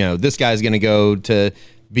this guy's going to go to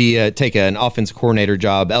take an offensive coordinator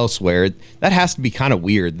job elsewhere. That has to be kind of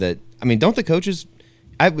weird. Don't the coaches?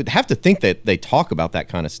 I would have to think that they talk about that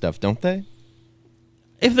kind of stuff, don't they?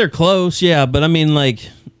 If they're close, yeah. But I mean,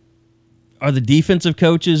 are the defensive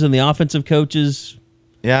coaches and the offensive coaches?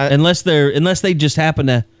 Yeah. Unless they just happen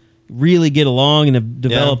to really get along and have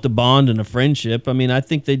developed a bond and a friendship. I mean, I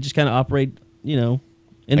think they just kind of operate,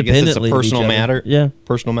 independently. I guess it's a personal matter. Yeah.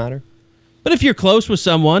 Personal matter. But if you're close with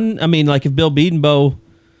someone, I mean, like if Bill Bedenbaugh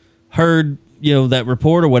heard, that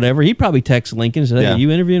report or whatever, he'd probably text Lincoln and say, hey, are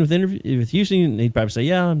you interviewing with Houston? And he'd probably say,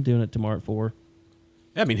 yeah, I'm doing it tomorrow at 4.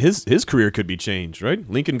 Yeah, I mean, his career could be changed, right?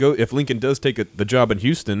 If Lincoln does take the job in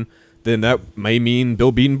Houston, then that may mean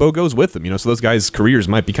Bill Bedenbaugh goes with him. So those guys' careers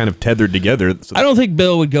might be kind of tethered together. So I don't think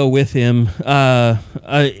Bill would go with him.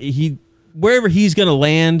 Wherever he's going to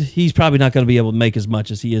land, he's probably not going to be able to make as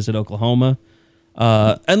much as he is at Oklahoma,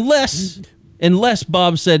 unless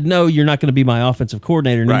Bob said, no, you're not going to be my offensive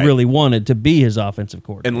coordinator, and he really wanted to be his offensive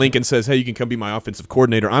coordinator. And Lincoln says, hey, you can come be my offensive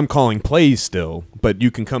coordinator. I'm calling plays still, but you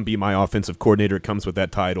can come be my offensive coordinator. It comes with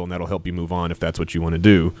that title, and that'll help you move on if that's what you want to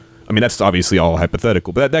do. I mean, that's obviously all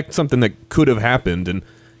hypothetical, but that's something that could have happened, and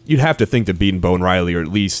you'd have to think that Bedenbaugh and Riley are at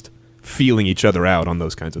least feeling each other out on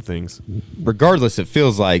those kinds of things. Regardless, it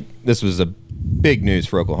feels like this was a big news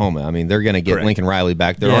for Oklahoma. I mean, they're going to get Lincoln Riley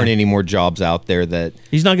back. There aren't any more jobs out there that...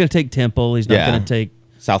 He's not going to take Temple. He's not going to take...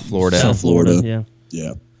 South Florida.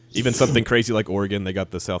 Yeah. Even something crazy like Oregon, they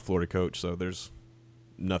got the South Florida coach, so there's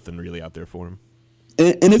nothing really out there for him.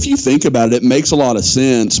 And if you think about it, it makes a lot of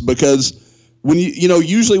sense because... When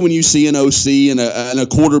usually when you see an OC and a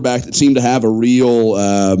quarterback that seem to have a real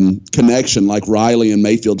connection like Riley and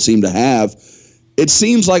Mayfield seem to have, it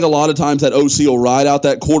seems like a lot of times that OC will ride out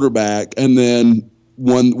that quarterback, and then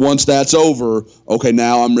once that's over, okay,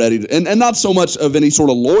 now I'm ready to, and not so much of any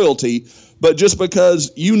sort of loyalty, but just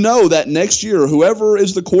because that next year, whoever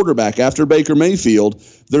is the quarterback after Baker Mayfield,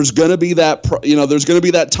 there's going to be that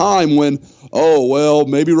time when, oh, well,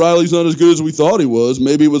 maybe Riley's not as good as we thought he was.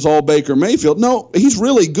 Maybe it was all Baker Mayfield. No, he's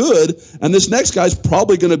really good, and this next guy's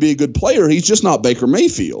probably going to be a good player. He's just not Baker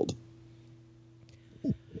Mayfield.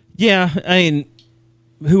 Yeah, I mean,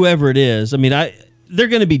 whoever it is, I mean, they're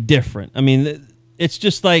going to be different. I mean, it's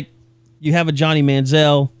just like you have a Johnny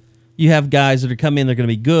Manziel. You have guys that are coming in, they're going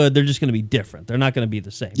to be good. They're just going to be different. They're not going to be the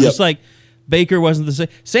same. Yep. Just like Baker wasn't the same.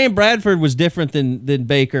 Sam Bradford was different than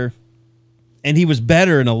Baker, and he was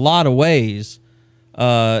better in a lot of ways.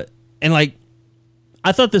 I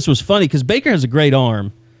thought this was funny because Baker has a great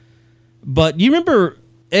arm. But you remember,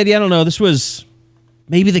 Eddie, I don't know, this was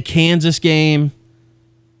maybe the Kansas game,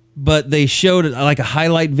 but they showed like a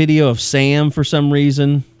highlight video of Sam for some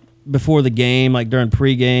reason before the game, like during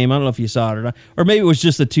pregame. I don't know if you saw it or not. Or maybe it was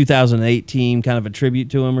just the 2018 kind of a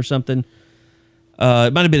tribute to him or something.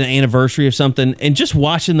 It might have been an anniversary of something. And just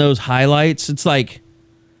watching those highlights, it's like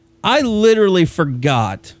I literally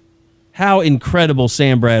forgot how incredible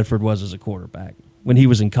Sam Bradford was as a quarterback when he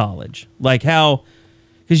was in college. Like how,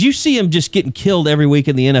 Because you see him just getting killed every week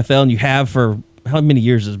in the NFL, and you have for how many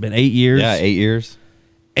years has it been? 8 years? Yeah, 8 years.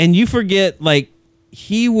 And you forget, like,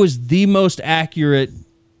 he was the most accurate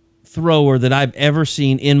thrower that I've ever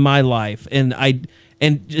seen in my life. And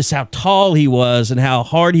just how tall he was and how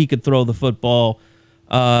hard he could throw the football.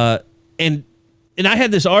 And I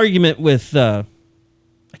had this argument with, I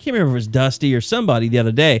can't remember if it was Dusty or somebody the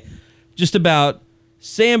other day, just about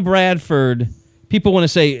Sam Bradford. People want to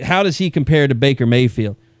say, how does he compare to Baker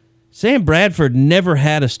Mayfield? Sam Bradford never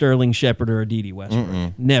had a Sterling Shepard or a D.D.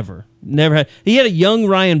 Westbrook. Never had. He had a young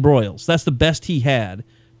Ryan Broyles. That's the best he had.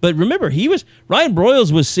 But remember, Ryan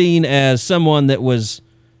Broyles was seen as someone that was,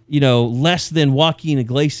 less than Joaquin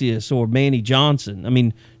Iglesias or Manny Johnson. I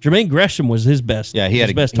mean, Jermaine Gresham was his best. Yeah, he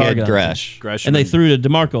had best target. Gresham. And they threw to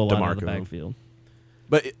DeMarco a lot in the backfield.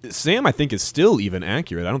 But Sam, I think, is still even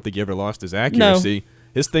accurate. I don't think he ever lost his accuracy. No.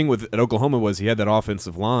 His thing at Oklahoma was he had that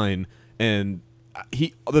offensive line, and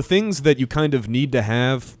the things that you kind of need to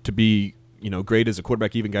have to be great as a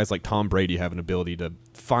quarterback, even guys like Tom Brady have an ability to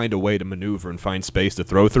find a way to maneuver and find space to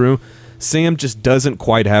throw through. Sam just doesn't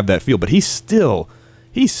quite have that feel, but he's still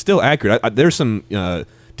accurate. There's some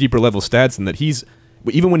deeper level stats in that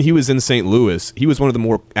even when he was in St. Louis, he was one of the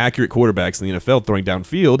more accurate quarterbacks in the NFL throwing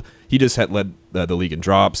downfield. He just had led the league in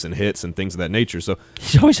drops and hits and things of that nature. So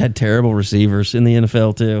he's always had terrible receivers in the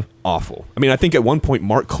NFL too. Awful. I mean, I think at one point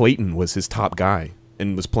Mark Clayton was his top guy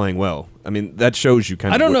and was playing well. I mean, that shows you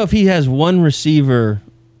kind of. I don't know if he has one receiver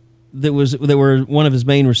that were one of his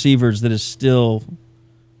main receivers that is still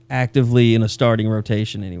actively in a starting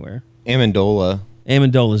rotation anywhere.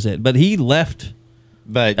 Amendola's it, but he left.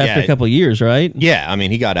 But after a couple of years, right? Yeah, I mean,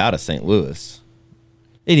 he got out of St. Louis.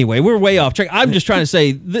 Anyway, we're way off track. I'm just trying to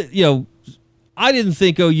say that, I didn't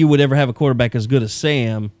think OU would ever have a quarterback as good as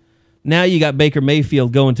Sam. Now you got Baker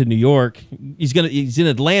Mayfield going to New York. He's in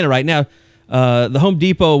Atlanta right now. The Home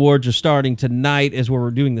Depot Awards are starting tonight as we're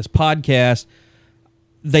doing this podcast.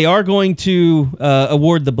 They are going to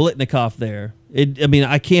award the Blitnikoff there.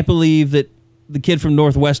 I can't believe that the kid from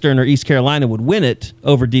Northwestern or East Carolina would win it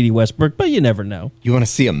over D.D. Westbrook, but you never know. You want to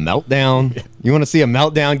see a meltdown? You want to see a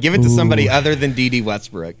meltdown? Give it to somebody other than D.D.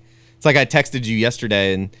 Westbrook. It's like I texted you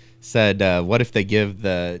yesterday and said, what if they give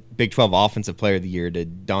the Big 12 Offensive Player of the Year to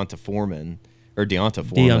Deonta Foreman?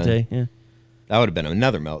 Yeah. That would have been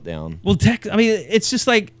another meltdown. Well, it's just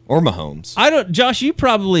like... Or Mahomes. Josh, you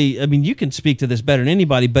probably... you can speak to this better than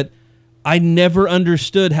anybody, but I never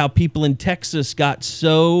understood how people in Texas got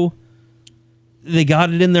so... They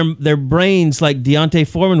got it in their brains like Deontay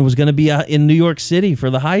Foreman was going to be in New York City for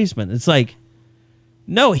the Heisman. It's like,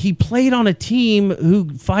 no, he played on a team who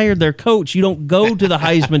fired their coach. You don't go to the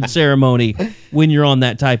Heisman ceremony when you're on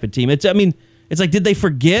that type of team. It's like, did they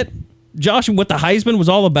forget, Josh, what the Heisman was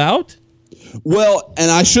all about? Well, and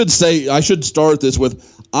I should start this with,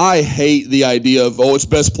 I hate the idea of, it's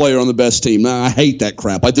best player on the best team. I hate that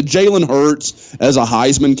crap. Like the Jalen Hurts as a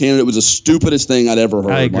Heisman candidate was the stupidest thing I'd ever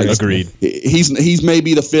heard. I agree. Agreed. He's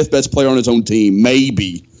maybe the fifth best player on his own team,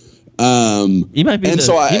 maybe. He might be.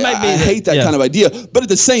 I hate that kind of idea. But at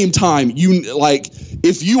the same time,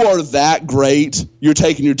 if you are that great, you're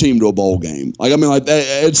taking your team to a bowl game.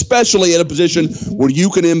 Especially at a position where you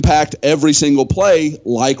can impact every single play,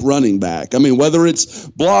 like running back. I mean, whether it's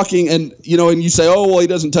blocking and you say, he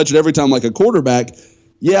doesn't touch it every time like a quarterback.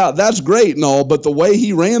 Yeah, that's great and all, but the way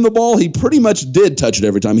he ran the ball, he pretty much did touch it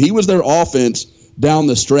every time. He was their offense down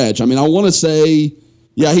the stretch. I mean, I want to say.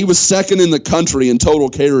 Yeah, he was second in the country in total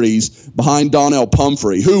carries behind Donnell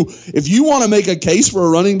Pumphrey, who, if you want to make a case for a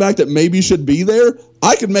running back that maybe should be there,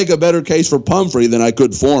 I could make a better case for Pumphrey than I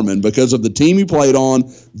could Foreman because of the team he played on,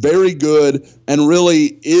 very good, and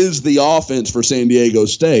really is the offense for San Diego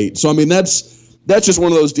State. So, that's just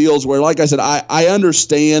one of those deals where, like I said, I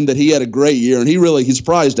understand that he had a great year, and he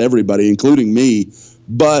surprised everybody, including me.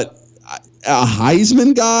 But a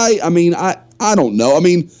Heisman guy, I don't know.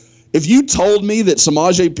 If you told me that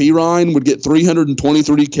Samaje Perine would get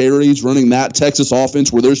 323 carries running that Texas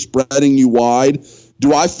offense where they're spreading you wide,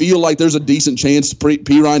 do I feel like there's a decent chance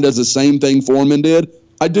Perine does the same thing Foreman did?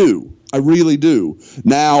 I do. I really do.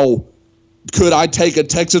 Now, could I take a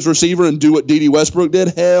Texas receiver and do what D.D. Westbrook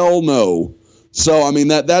did? Hell no. So,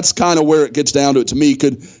 that's kind of where it gets down to it to me.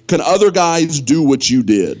 Can other guys do what you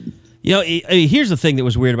did? Here's the thing that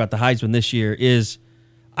was weird about the Heisman this year is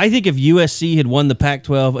I think if USC had won the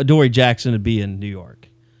Pac-12, Adoree Jackson would be in New York.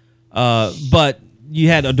 But you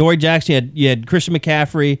had Adoree Jackson, you had Christian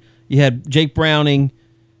McCaffrey, you had Jake Browning,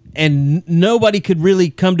 and nobody could really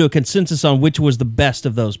come to a consensus on which was the best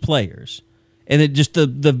of those players. And it just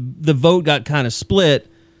the vote got kind of split,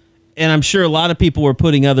 and I'm sure a lot of people were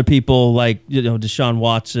putting other people like Deshaun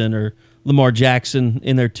Watson or Lamar Jackson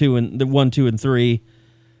in their 1, 2, and 3.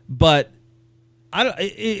 But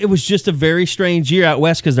it was just a very strange year out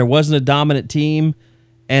west because there wasn't a dominant team,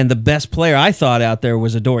 and the best player I thought out there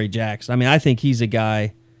was Adoree Jackson. I mean, I think he's a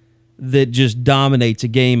guy that just dominates a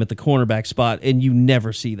game at the cornerback spot, and you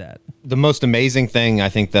never see that. The most amazing thing I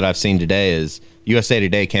think that I've seen today is USA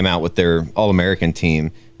Today came out with their All-American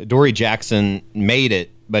team. Adoree Jackson made it,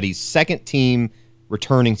 but he's second-team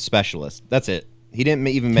returning specialist. That's it. He didn't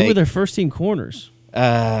even make... Who were their first-team corners?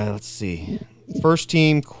 Let's see.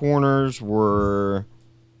 First-team corners were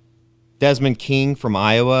Desmond King from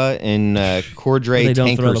Iowa and Cordray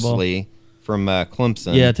Tankersley from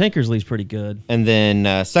Clemson. Yeah, Tankersley's pretty good. And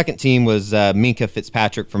then second team was Minka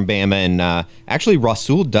Fitzpatrick from Bama, and actually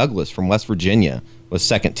Rasul Douglas from West Virginia was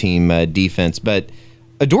second team defense. But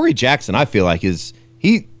Adoree Jackson, I feel like he's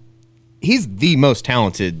the most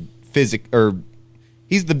talented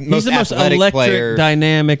he's the most athletic electric, player,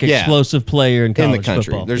 dynamic, explosive player in college the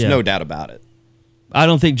country. football. There's no doubt about it. I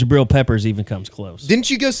don't think Jabril Peppers even comes close. Didn't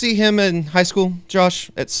you go see him in high school, Josh,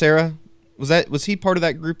 at Sarah? Was he part of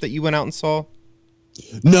that group that you went out and saw?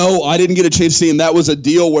 No, I didn't get a chance to see him. That was a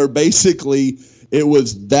deal where basically it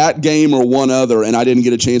was that game or one other, and I didn't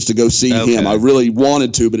get a chance to go see him. I really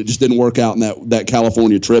wanted to, but it just didn't work out in that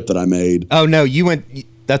California trip that I made. Oh, no, you went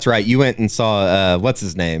 – that's right. You went and saw what's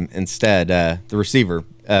his name instead, the receiver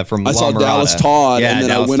from I La saw Mirada. Dallas Todd, and then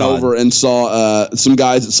Dallas I went over and saw some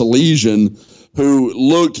guys at Salesian who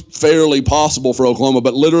looked fairly possible for Oklahoma,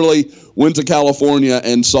 but literally went to California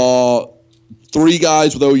and saw three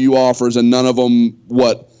guys with OU offers, and none of them,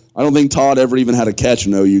 I don't think Todd ever even had a catch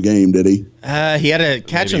in an OU game, did he? He had a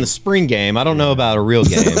catch in the spring game. I don't know about a real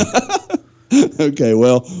game. Okay,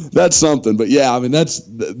 well, that's something. But, yeah, I mean,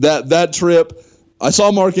 that trip. I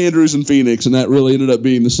saw Mark Andrews in Phoenix, and that really ended up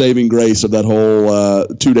being the saving grace of that whole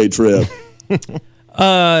 2-day trip.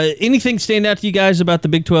 Anything stand out to you guys about the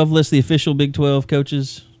Big 12 list, the official Big 12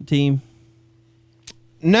 coaches team?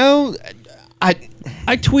 No, I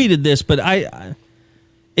tweeted this, but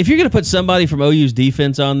if you're going to put somebody from OU's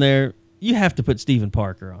defense on there, you have to put Stephen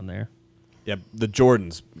Parker on there. Yeah, the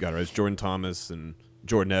Jordans got it right. It's Jordan Thomas and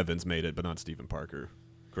Jordan Evans made it, but not Stephen Parker.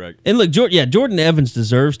 Correct. And look, Jordan Evans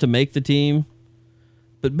deserves to make the team.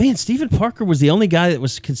 But, man, Stephen Parker was the only guy that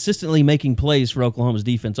was consistently making plays for Oklahoma's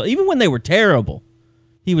defense. Even when they were terrible,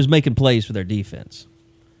 he was making plays for their defense.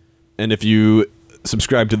 And if you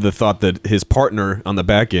subscribe to the thought that his partner on the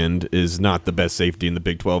back end is not the best safety in the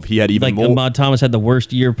Big 12, he had even more. Ahmad Thomas had the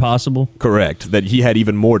worst year possible? Correct. That he had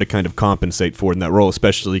even more to kind of compensate for in that role,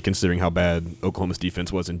 especially considering how bad Oklahoma's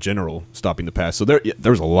defense was in general, stopping the pass. So there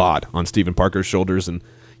was a lot on Stephen Parker's shoulders, and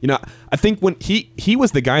I think when he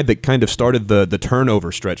was the guy that kind of started the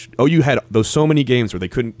turnover stretch. OU had so many games where they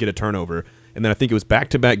couldn't get a turnover, and then I think it was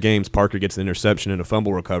back-to-back games Parker gets an interception and a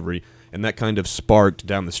fumble recovery, and that kind of sparked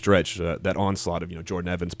down the stretch that onslaught of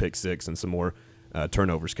Jordan Evans pick six and some more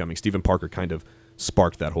turnovers coming. Stephen Parker kind of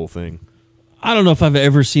sparked that whole thing. I don't know if I've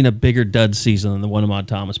ever seen a bigger dud season than the one Ahmad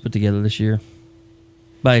Thomas put together this year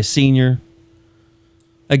by a senior.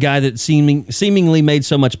 A guy that seemingly made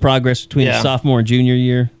so much progress between his sophomore and junior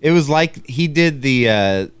year. It was like he did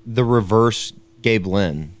the reverse Gabe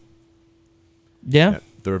Lynn. Yeah,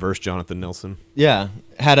 the reverse Jonathan Nelson. Yeah,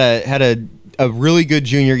 had a really good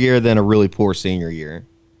junior year, then a really poor senior year.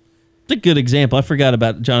 It's a good example. I forgot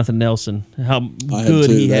about Jonathan Nelson, how good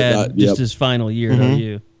he had just his final year at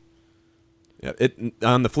OU. Yeah,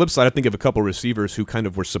 on the flip side, I think of a couple receivers who kind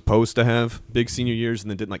of were supposed to have big senior years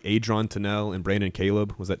and then didn't, like Adron Tennell and Brandon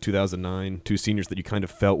Caleb. Was that 2009? Two seniors that you kind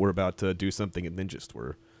of felt were about to do something and then just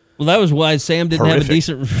were. Well, that was why Sam didn't horrific. have a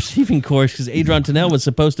decent receiving course, because Adron Tennell was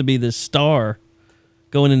supposed to be this star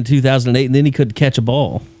going into 2008, and then he couldn't catch a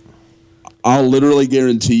ball. I'll literally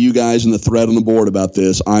guarantee you guys in the thread on the board about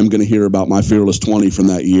this, I'm going to hear about my Fearless 20 from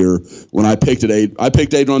that year when I picked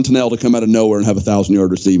Adron Tennell to come out of nowhere and have 1,000-yard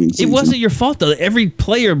receiving season. It wasn't your fault, though. Every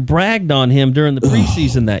player bragged on him during the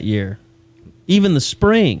preseason that year, even the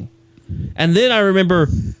spring. And then I remember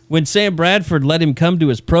when Sam Bradford let him come to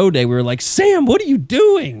his pro day, we were like, Sam, what are you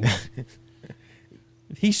doing?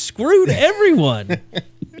 He screwed everyone.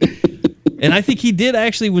 And I think he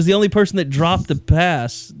was the only person that dropped the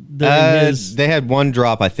pass. They had one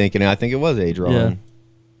drop, I think, and I think it was Adron. Yeah.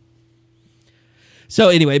 So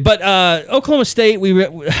anyway, but Oklahoma State,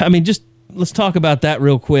 just let's talk about that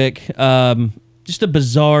real quick. Just a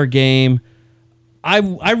bizarre game. I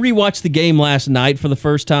rewatched the game last night for the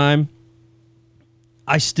first time.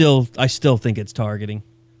 I still think it's targeting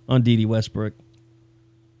on Dede Westbrook.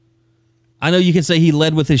 I know you can say he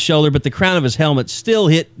led with his shoulder, but the crown of his helmet still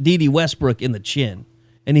hit Dede Westbrook in the chin.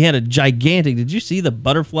 And he had a gigantic... Did you see the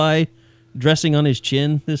butterfly dressing on his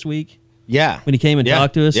chin this week? Yeah. When he came and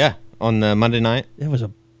talked to us? Yeah, on Monday night. It was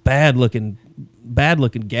a bad looking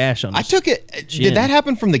gash on his I took it. chin. Did that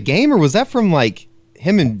happen from the game, or was that from like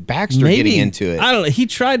him and Baxter getting into it? I don't know. He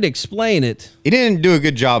tried to explain it. He didn't do a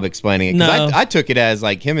good job explaining it. 'Cause No. I took it as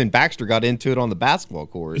like him and Baxter got into it on the basketball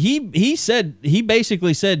court. He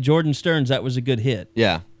basically said Jordan Stearns, that was a good hit.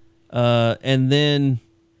 Yeah. And then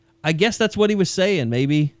I guess that's what he was saying,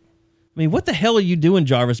 maybe. I mean, what the hell are you doing,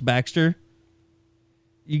 Jarvis Baxter?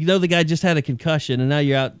 You know the guy just had a concussion, and now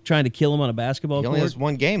you're out trying to kill him on a basketball He court? only has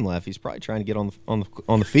one game left. He's probably trying to get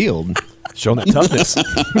on the field. Showing that toughness.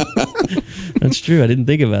 That's true. I didn't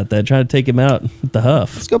think about that. Trying to take him out with the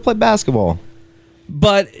huff. Let's go play basketball.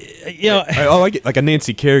 But, you know, I like it, like a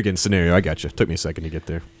Nancy Kerrigan scenario. I got you. Took me a second to get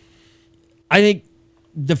there. I think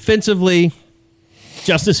defensively,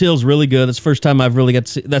 Justice Hill's really good. That's the first time I've really got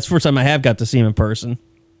to see. That's the first time I have got to see him in person.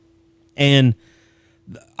 And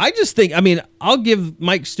I just think, I mean, I'll give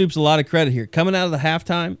Mike Stoops a lot of credit here. Coming out of the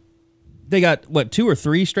halftime, they got, 2 or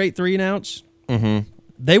 3 straight 3-and-outs? Mm-hmm.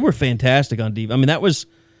 They were fantastic on defense. I mean, that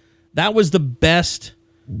was the best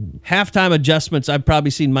halftime adjustments I've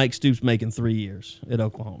probably seen Mike Stoops make in 3 years at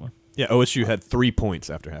Oklahoma. Yeah, OSU had 3 points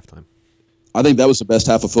after halftime. I think that was the best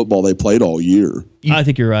half of football they played all year. I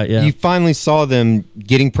think you're right, yeah. You finally saw them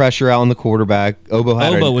getting pressure out on the quarterback. Obo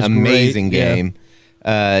had Obo was an amazing great, yeah. game.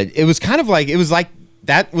 It was kind of like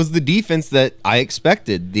that was the defense that I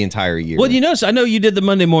expected the entire year. Well, you notice, I know you did the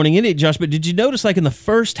Monday morning in it, Josh, but did you notice, like, in the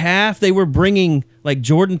first half, they were bringing, like,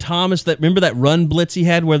 Jordan Thomas, remember that run blitz he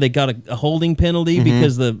had where they got a holding penalty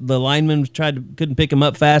because the lineman couldn't pick him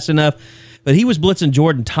up fast enough? But he was blitzing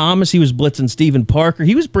Jordan Thomas. He was blitzing Stephen Parker.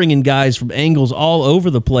 He was bringing guys from angles all over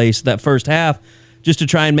the place that first half just to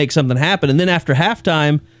try and make something happen. And then after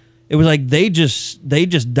halftime, it was like they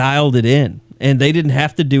just dialed it in, and they didn't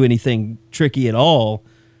have to do anything tricky at all.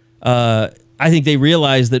 I think they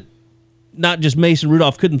realized that not just Mason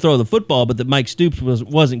Rudolph couldn't throw the football, but that Mike Stoops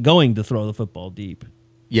wasn't going to throw the football deep.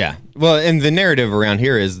 Yeah. Well, and the narrative around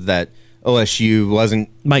here is that OSU wasn't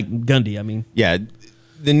Mike Gundy, I mean. Yeah.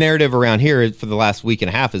 The narrative around here for the last week and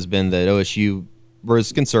a half has been that OSU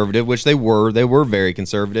was conservative, which they were. They were very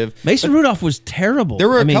conservative. Mason Rudolph was terrible. There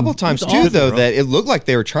were a couple times, too, though, bro. that it looked like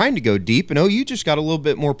they were trying to go deep, and OU just got a little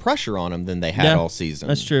bit more pressure on them than they had all season.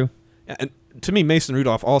 That's true. Yeah, and to me, Mason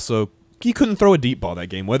Rudolph also, he couldn't throw a deep ball that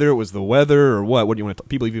game, whether it was the weather or what. What do you want to?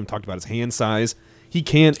 People even talked about his hand size. He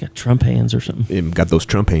can't. Got Trump hands or something. Got those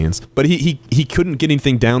Trump hands. But he couldn't get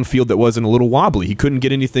anything downfield that wasn't a little wobbly. He couldn't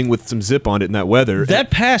get anything with some zip on it in that weather. That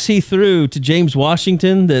pass he threw to James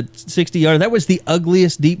Washington, that 60-yard, that was the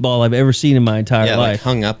ugliest deep ball I've ever seen in my entire Yeah, life. like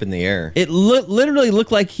hung up in the air. It literally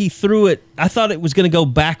looked like he threw it. I thought it was going to go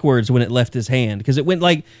backwards when it left his hand because it went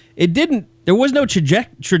like it didn't. There was no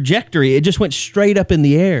trajectory. It just went straight up in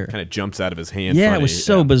the air. kind of jumps out of his hand. Yeah, funny. it was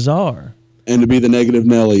so bizarre. And to be the negative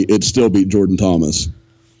Nelly, it still beat Jordan Thomas.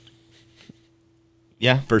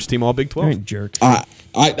 Yeah. First team all Big 12. You're a jerk.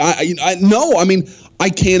 No, I mean, I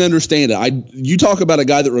can't understand it. You talk about a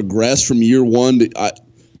guy that regressed from year one. I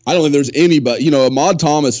don't think there's anybody. Ahmad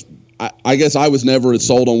Thomas, I guess I was never as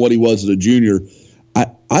sold on what he was as a junior.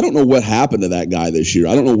 I don't know what happened to that guy this year.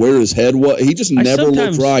 I don't know where his head was. He just never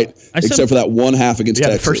looked right, except for that one half against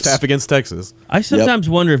Texas. The first half against Texas. I sometimes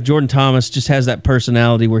wonder if Jordan Thomas just has that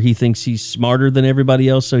personality where he thinks he's smarter than everybody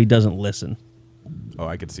else, so he doesn't listen. Oh,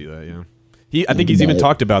 I could see that, yeah. I think he's even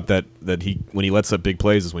talked about that he when he lets up big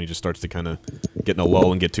plays is when he just starts to kind of get in a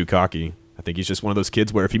lull and get too cocky. I think he's just one of those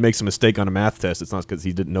kids where if he makes a mistake on a math test, it's not because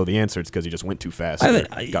he didn't know the answer. It's because he just went too fast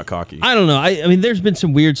and got cocky. I don't know. I mean, there's been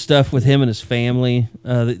some weird stuff with him and his family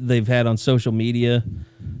that they've had on social media.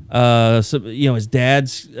 So, his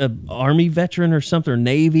dad's an Army veteran or something, or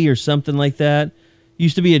Navy or something like that.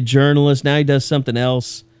 Used to be a journalist. Now he does something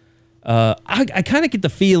else. I kind of get the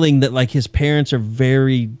feeling that like his parents are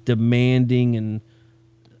very demanding and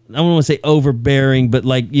I don't want to say overbearing, but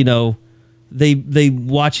like, they've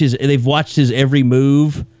watched his every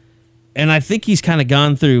move. And I think he's kind of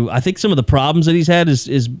gone through, I think some of the problems that he's had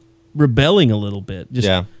is rebelling a little bit.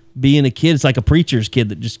 Just being a kid. It's like a preacher's kid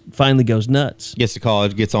that just finally goes nuts. Gets to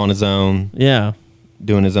college, gets on his own. Yeah.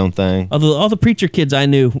 Doing his own thing. All the preacher kids I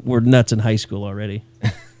knew were nuts in high school already.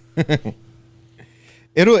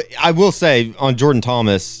 I will say on Jordan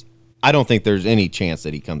Thomas, I don't think there's any chance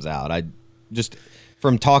that he comes out. I just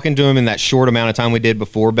from talking to him in that short amount of time we did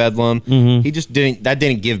before Bedlam, he just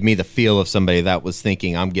didn't give me the feel of somebody that was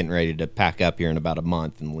thinking I'm getting ready to pack up here in about a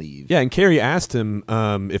month and leave. Yeah, and Kerry asked him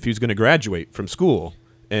if he was going to graduate from school,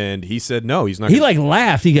 and he said no, he's not. He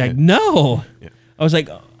laughed. He like no. Yeah. I was like,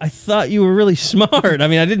 I thought you were really smart. I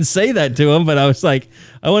mean, I didn't say that to him, but I was like,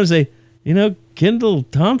 I want to say, Kendall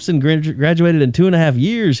Thompson graduated in 2.5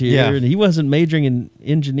 years here, Yeah. and he wasn't majoring in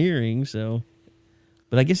engineering, so.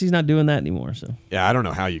 But I guess he's not doing that anymore. So Yeah, I don't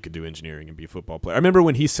know how you could do engineering and be a football player. I remember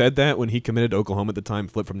when he said that when he committed to Oklahoma at the time,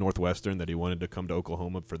 flipped from Northwestern, that he wanted to come to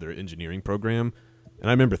Oklahoma for their engineering program. And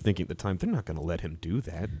I remember thinking at the time, they're not going to let him do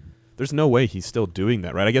that. There's no way he's still doing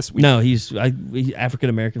that, right? I guess no, he's African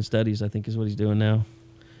American studies. I think is what he's doing now.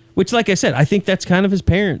 Which, like I said, I think that's kind of his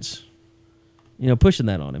parents, pushing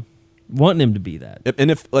that on him, wanting him to be that.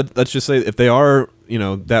 And if let's just say if they are,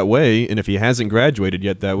 that way, and if he hasn't graduated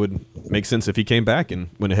yet, that would make sense if he came back and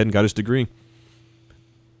went ahead and got his degree.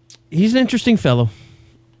 He's an interesting fellow.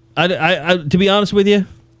 I to be honest with you,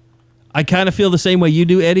 I kind of feel the same way you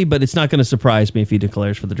do, Eddie, but it's not going to surprise me if he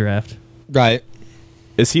declares for the draft. Right.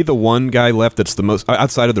 Is he the one guy left that's the most,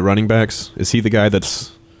 outside of the running backs, is he the guy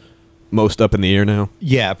that's most up in the air now?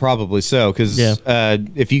 Yeah, probably so. Because Yeah.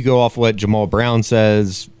 if you go off what Jamal Brown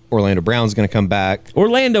says, Orlando Brown's going to come back.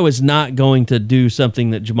 Orlando is not going to do something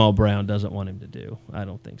that Jamal Brown doesn't want him to do. I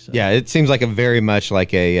don't think so. Yeah, it seems like very much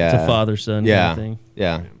like It's a father-son yeah, kind of thing.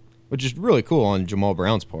 Yeah, which is really cool on Jamal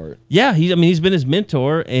Brown's part. Yeah, he's been his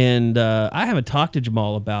mentor, and I haven't talked to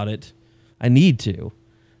Jamal about it. I need to,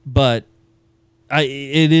 but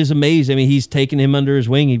it is amazing. I mean, he's taken him under his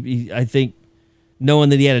wing. I think knowing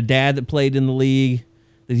that he had a dad that played in the league,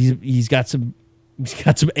 that he's got some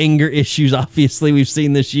anger issues. Obviously, we've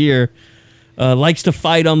seen this year. Likes to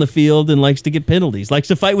fight on the field and likes to get penalties. Likes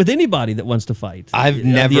to fight with anybody that wants to fight.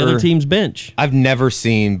 The other team's bench. I've never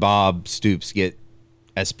seen Bob Stoops get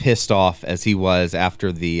as pissed off as he was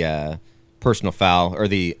after the personal foul or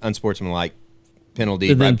the unsportsmanlike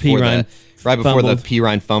penalty right before the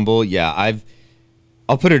Pirine fumble. Yeah,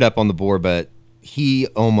 I'll put it up on the board, but he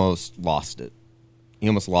almost lost it. He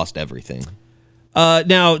almost lost everything.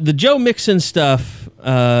 Now the Joe Mixon stuff,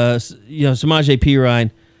 Samaje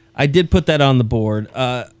Perine, I did put that on the board.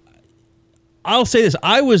 I'll say this: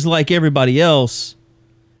 I was like everybody else.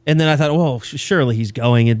 And then I thought, well, surely he's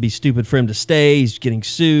going. It'd be stupid for him to stay. He's getting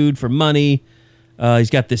sued for money. He's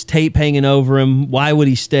got this tape hanging over him. Why would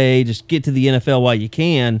he stay? Just get to the NFL while you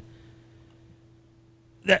can.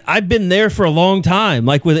 I've been there for a long time.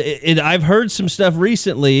 Like with it, I've heard some stuff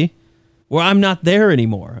recently where I'm not there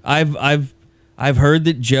anymore. I've heard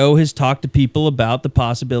that Joe has talked to people about the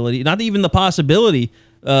possibility, not even the possibility,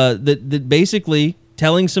 that basically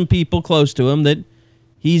telling some people close to him that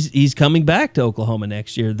he's coming back to Oklahoma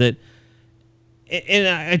next year. And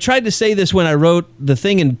I tried to say this when I wrote the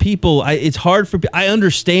thing, and people, it's hard for. I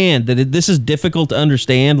understand that this is difficult to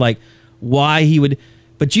understand, like why he would,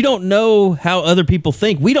 but you don't know how other people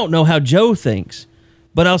think. We don't know how Joe thinks.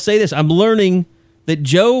 But I'll say this: I'm learning that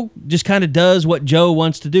Joe just kind of does what Joe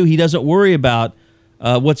wants to do. He doesn't worry about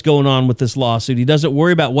what's going on with this lawsuit. He doesn't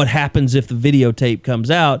worry about what happens if the videotape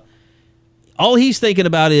comes out. All he's thinking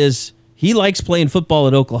about is he likes playing football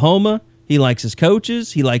at Oklahoma. He likes his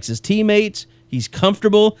coaches. He likes his teammates. He's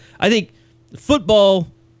comfortable. I think football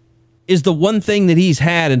is the one thing that he's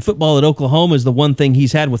had, and football at Oklahoma is the one thing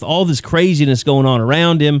he's had with all this craziness going on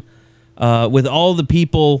around him, with all the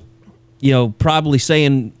people, probably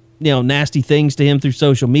saying, nasty things to him through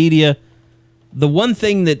social media. The one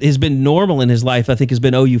thing that has been normal in his life, I think, has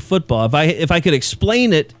been OU football. If I could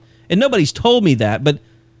explain it, and nobody's told me that, but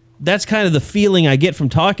that's kind of the feeling I get from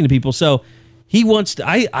talking to people. So he wants to,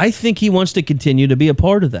 I think he wants to continue to be a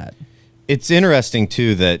part of that. It's interesting,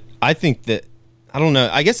 too, that I think that, I don't know,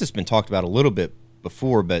 I guess it's been talked about a little bit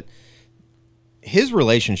before, but his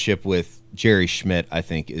relationship with Jerry Schmidt, I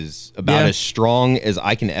think, is about as strong as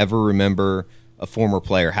I can ever remember a former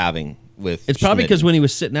player having with It's probably Schmidt. because when he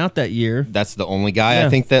was sitting out that year, That's the only guy I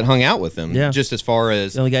think that hung out with him. Yeah. Just as far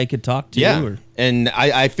as the only guy he could talk to. Yeah. And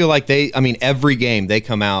I feel like every game they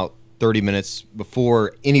come out 30 minutes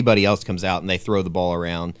before anybody else comes out and they throw the ball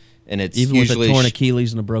around. And it's even usually with a torn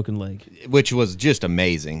Achilles and a broken leg. which was just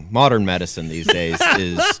amazing. Modern medicine these days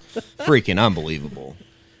is freaking unbelievable.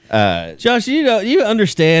 Josh, you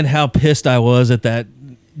understand how pissed I was at that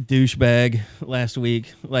douchebag last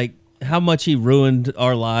week? Like, how much he ruined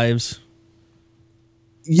our lives.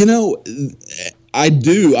 I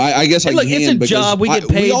do. I guess Hey, look, it's a job. We get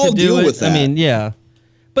paid to do it. With that. I mean, yeah.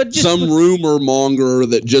 But just some rumor monger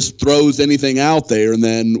that just throws anything out there, and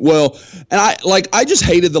then I just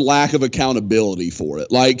hated the lack of accountability for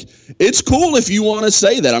it. Like, it's cool if you want to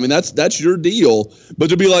say that. I mean, that's your deal. But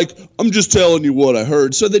to be like, I'm just telling you what I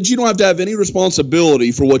heard, so that you don't have any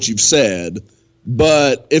responsibility for what you've said.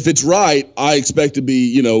 But if it's right, I expect to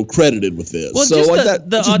be, credited with this. Well, so just like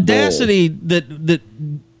the audacity that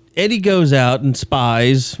Eddie goes out and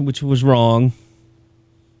spies, which was wrong.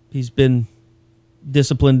 He's been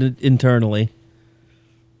disciplined internally.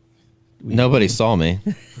 Nobody saw me.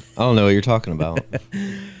 I don't know what you're talking about.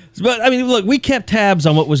 But I mean, look, we kept tabs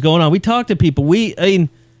on what was going on. We talked to people. We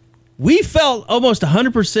felt almost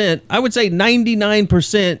 100%, I would say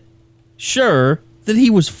 99% sure that he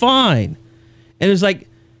was fine. And it was like,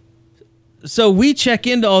 so we check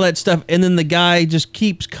into all that stuff, and then the guy just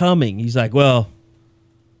keeps coming. He's like, well,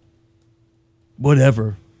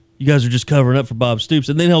 whatever. You guys are just covering up for Bob Stoops.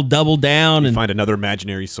 And then he'll double down and find another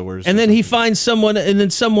imaginary source. And then he finds someone, and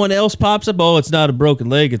then someone else pops up. Oh, it's not a broken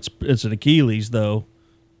leg. It's an Achilles, though.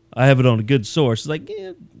 I have it on a good source. It's like,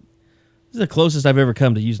 yeah, this is the closest I've ever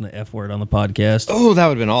come to using the F word on the podcast. Oh, that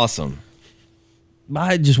would have been awesome.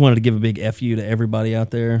 I just wanted to give a big F you to everybody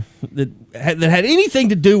out there that had anything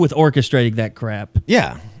to do with orchestrating that crap.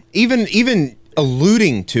 Yeah, even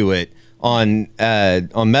alluding to it on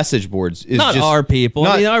message boards is not just our people.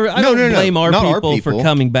 I don't blame our people for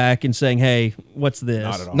coming back and saying, "Hey, what's this?"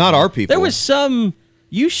 Not at all. Not our people. There was some.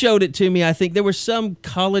 You showed it to me. I think there was some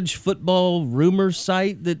college football rumor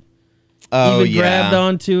site that even grabbed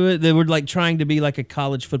onto it. They were like trying to be like a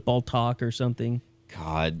college football talk or something.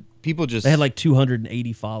 God, people just they had like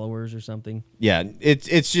 280 followers or something. Yeah, it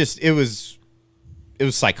was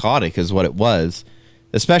psychotic is what it was,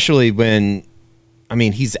 especially when. I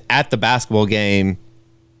mean, he's at the basketball game,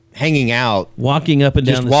 hanging out, walking up and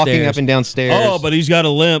down the walking stairs. up and down stairs. Oh, but he's got a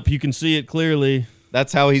limp. You can see it clearly.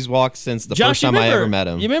 That's how he's walked since the first time I ever met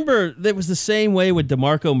him. You remember that was the same way with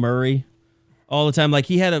DeMarco Murray all the time. Like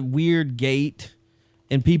he had a weird gait,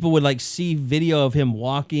 and people would like see video of him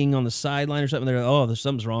walking on the sideline or something. They're like, oh, there's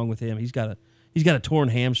something's wrong with him. He's got a torn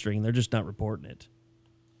hamstring. They're just not reporting it.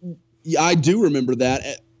 Yeah, I do remember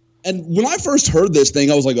that. And when I first heard this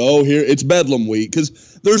thing, I was like, oh, here, it's Bedlam Week.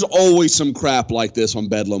 Because there's always some crap like this on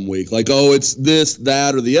Bedlam Week. Like, oh, it's this,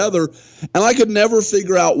 that, or the other. And I could never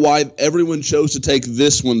figure out why everyone chose to take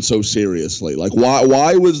this one so seriously. Like,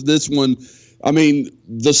 why was this one? I mean,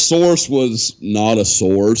 the source was not a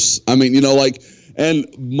source. I mean, and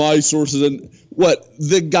my sources. And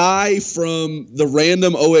the guy from the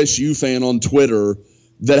random OSU fan on Twitter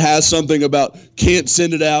that has something about can't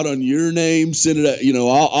send it out on your name, send it out,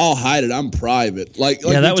 I'll hide it. I'm private. Like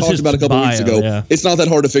we talked about a couple weeks ago. Yeah. It's not that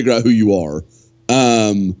hard to figure out who you are.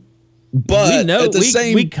 But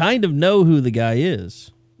we kind of know who the guy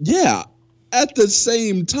is. Yeah. At the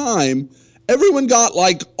same time, everyone got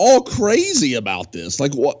like all crazy about this.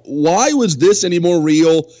 Like why was this any more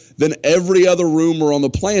real than every other rumor on the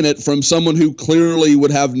planet from someone who clearly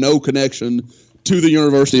would have no connection to the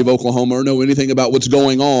University of Oklahoma or know anything about what's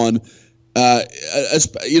going on?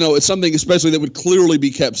 It's something especially that would clearly be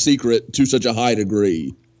kept secret to such a high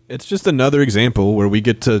degree. It's just another example where we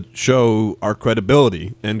get to show our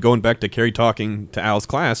credibility. And going back to Kerry talking to Al's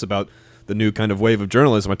class about the new kind of wave of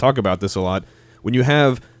journalism, I talk about this a lot. When you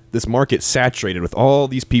have this market saturated with all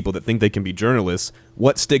these people that think they can be journalists,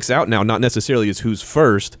 what sticks out now not necessarily is who's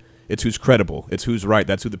first, it's who's credible, it's who's right.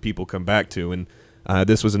 That's who the people come back to. And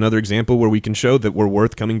this was another example where we can show that we're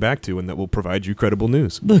worth coming back to and that will provide you credible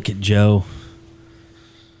news. Look at Joe.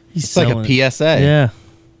 It's like a PSA. Yeah.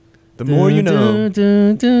 The more you know.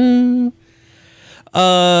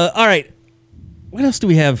 All right. What else do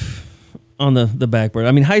we have on the backboard?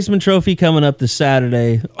 I mean, Heisman Trophy coming up this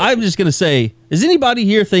Saturday. I'm just going to say, does anybody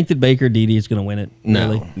here think that Baker Dede is going to win it? No.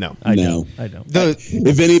 Really? No. I don't.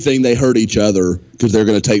 If anything, they hurt each other because they're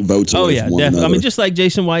going to take votes away from one another. I mean, just like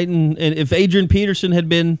Jason White and if Adrian Peterson had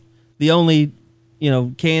been the only,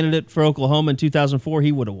 candidate for Oklahoma in 2004,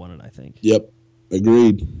 he would have won it, I think. Yep.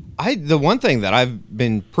 Agreed. The one thing that I've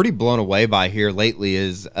been pretty blown away by here lately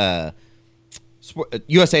is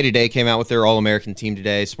USA Today came out with their All-American team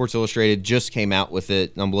today. Sports Illustrated just came out with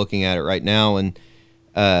it. I'm looking at it right now, and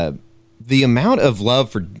the amount of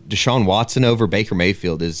love for Deshaun Watson over Baker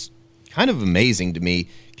Mayfield is kind of amazing to me,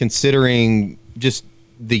 considering just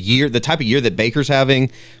the type of year that Baker's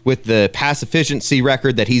having with the pass efficiency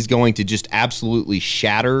record that he's going to just absolutely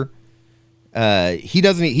shatter.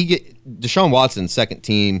 Deshaun Watson, second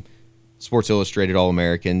team Sports Illustrated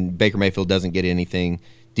All-American. Baker Mayfield doesn't get anything.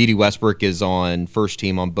 Dede Westbrook is on first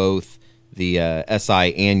team on both the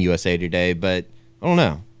SI and USA Today, but I don't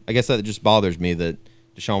know. I guess that just bothers me that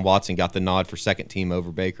Deshaun Watson got the nod for second team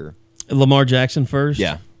over Baker. Lamar Jackson first?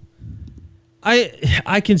 Yeah.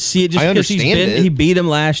 I can see it just because he beat him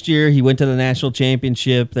last year. He went to the national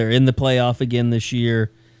championship. They're in the playoff again this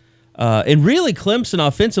year. And really, Clemson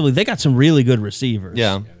offensively, they got some really good receivers.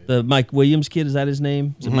 Yeah. The Mike Williams kid, is that his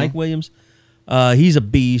name? Is it Mike Williams? He's a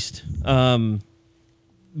beast.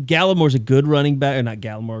 Gallimore's a good running back. Or not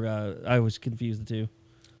Gallimore. I was confused the two.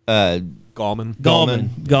 Gallman.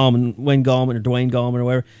 Wayne Gallman or Dwayne Gallman or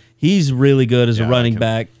whatever. He's really good as a running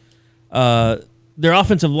back. their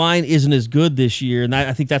offensive line isn't as good this year, and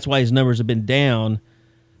I think that's why his numbers have been down.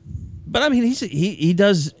 But I mean,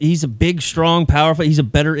 he's a big, strong, powerful. He's a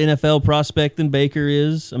better NFL prospect than Baker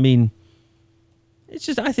is. I mean, it's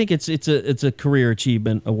just I think it's a career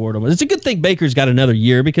achievement award. It's a good thing Baker's got another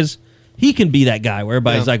year because he can be that guy where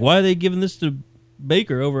everybody's like, why are they giving this to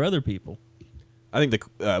Baker over other people? I think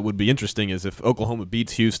would be interesting is if Oklahoma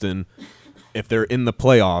beats Houston, if they're in the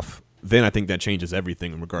playoff, then I think that changes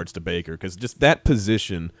everything in regards to Baker because just that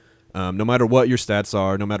position. No matter what your stats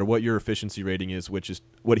are, no matter what your efficiency rating is, which is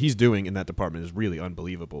what he's doing in that department is really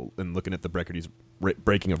unbelievable. And looking at the record he's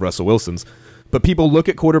breaking of Russell Wilson's, but people look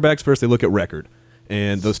at quarterbacks first; they look at record.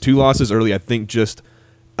 And those 2 losses early, I think, just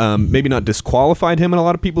maybe not disqualified him in a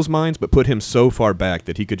lot of people's minds, but put him so far back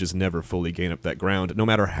that he could just never fully gain up that ground, no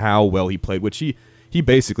matter how well he played. Which he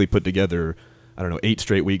basically put together, 8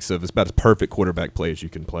 straight weeks of about as perfect quarterback play as you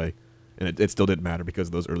can play, and it still didn't matter because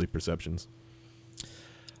of those early perceptions.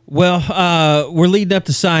 Well, we're leading up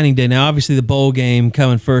to signing day now. Obviously, the bowl game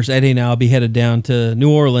coming first. Eddie and I will be headed down to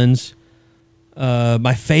New Orleans,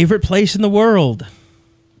 my favorite place in the world.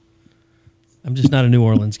 I'm just not a New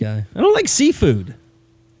Orleans guy. I don't like seafood.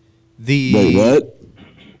 Wait, what?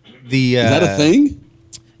 Is that a thing?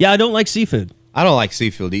 Yeah, I don't like seafood. I don't like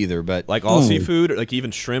seafood either, but like all seafood, or like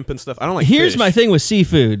even shrimp and stuff. I don't like. Here's fish. my thing with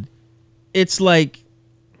seafood. It's like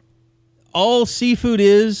all seafood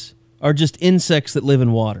are just insects that live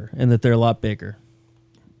in water and that they're a lot bigger.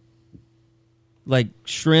 Like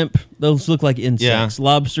shrimp, those look like insects. Yeah.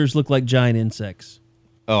 Lobsters look like giant insects.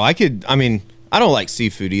 Oh, I don't like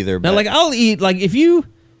seafood either. Now, like I'll eat,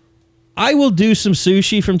 I will do some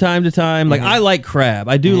sushi from time to time. Like I like crab.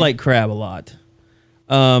 I do like crab a lot.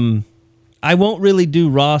 I won't really do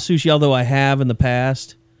raw sushi, although I have in the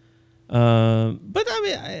past. But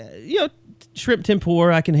I mean, shrimp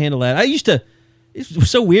tempura, I can handle that. It's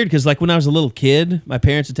so weird because like when I was a little kid, my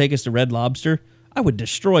parents would take us to Red Lobster. I would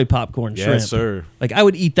destroy popcorn shrimp. Yes, sir. Like I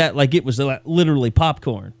would eat that like it was literally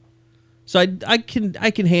popcorn. So I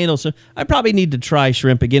can handle some. I probably need to try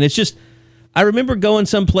shrimp again. It's just I remember going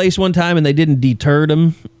someplace one time and they didn't deter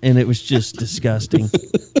them, and it was just disgusting.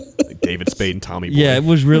 Like David Spade and Tommy Boy. Yeah, it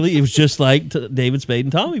was just like David Spade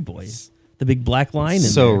and Tommy Boy. The big black line.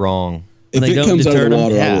 So wrong. If it comes out of the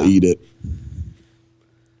water, I will eat it.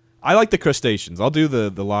 I like the crustaceans. I'll do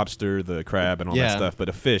the lobster, the crab, and all that stuff. But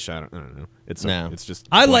a fish, I don't know. It's just.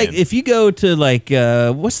 I bland. Like if you go to like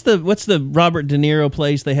what's the Robert De Niro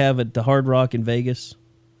place they have at the Hard Rock in Vegas,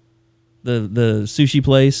 the sushi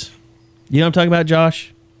place. You know what I'm talking about,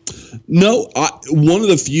 Josh? No, one of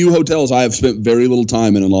the few hotels I have spent very little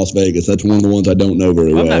time in Las Vegas. That's one of the ones I don't know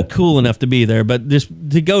very well. I'm not cool enough to be there, but just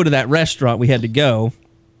to go to that restaurant, we had to go,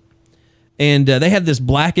 and they had this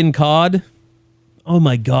blackened cod. Oh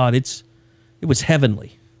my God, it was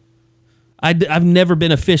heavenly. I've never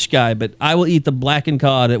been a fish guy, but I will eat the blackened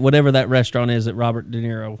cod at whatever that restaurant is that Robert De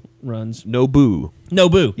Niro runs. Nobu.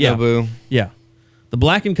 Yeah. Nobu. Yeah. The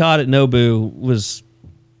blackened cod at Nobu was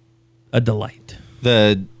a delight.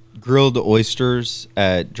 The grilled oysters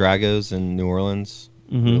at Drago's in New Orleans,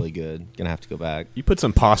 really good. Gonna have to go back. You put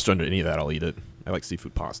some pasta under any of that, I'll eat it. I like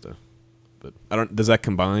seafood pasta. But does that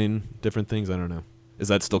combine different things? I don't know. Is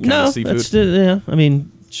that still kind of seafood? That's yeah. I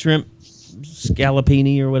mean, shrimp,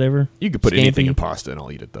 scallopini or whatever. You could put anything in pasta and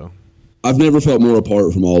I'll eat it though. I've never felt more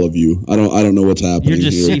apart from all of you. I don't know what's happening. You're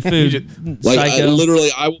just here. seafood psycho.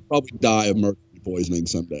 I will probably die of mercury poisoning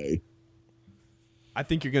someday. I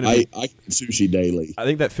think you're gonna. I eat sushi daily. I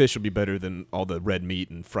think that fish will be better than all the red meat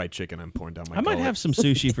and fried chicken I'm pouring down my. I might have some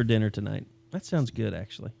sushi for dinner tonight. That sounds good,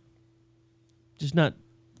 actually. Just not.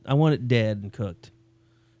 I want it dead and cooked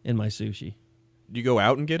in my sushi. Do you go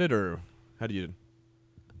out and get it, or how do you?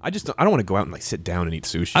 I don't want to go out and like sit down and eat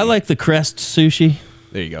sushi. I like the Crest sushi.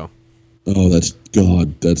 There you go. Oh, that's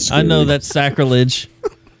scary. I know that's sacrilege.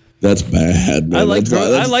 That's bad, man. I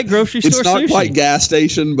like grocery store sushi. It's not quite gas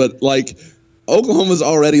station, but like Oklahoma's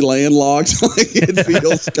already landlocked. Like it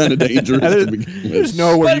feels kind of dangerous. There's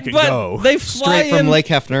nowhere you can go. They fly straight from Lake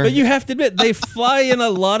Hefner. But you have to admit, they fly in a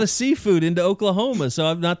lot of seafood into Oklahoma, so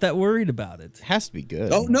I'm not that worried about it. It has to be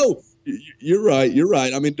good. Oh no, you're right. You're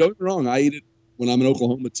right. I mean, don't get me wrong. I eat it when I'm in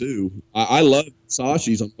Oklahoma too. I love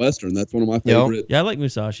Musashi's on Western. That's one of my favorite. Yeah, I like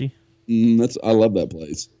Musashi. I love that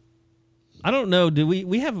place. I don't know. Do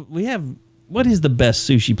we have what is the best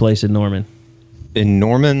sushi place in Norman? In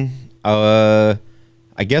Norman, I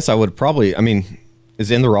guess I would probably. I mean,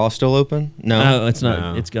 is In the Raw still open? No, it's not.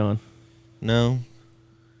 No. It's gone. No,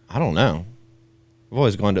 I don't know. I've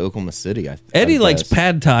always gone to Oklahoma City. Eddie likes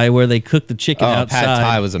Pad Thai, where they cook the chicken outside. Pad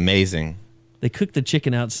Thai was amazing. They cooked the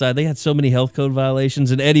chicken outside. They had so many health code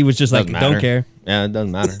violations, and Eddie was just like, "Don't care." Yeah, it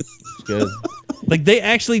doesn't matter. It's good. Like they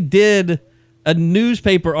actually did a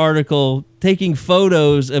newspaper article taking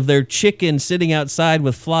photos of their chicken sitting outside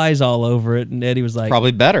with flies all over it, and Eddie was like,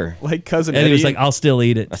 Probably better. Like Cousin Eddie Eddie. was like, I'll still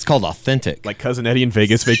eat it. That's called authentic. Like Cousin Eddie in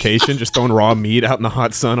Vegas Vacation, just throwing raw meat out in the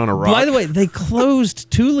hot sun on a rock. By the way, they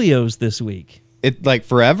closed Tulio's this week. It like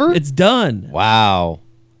forever? It's done. Wow.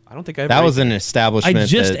 I don't think I ever That ate was an I establishment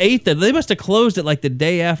just that ate there. They must have closed it like the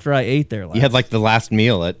day after I ate there last. you had like the last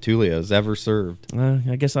meal at Tulio's ever served.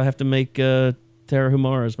 I guess I'll have to make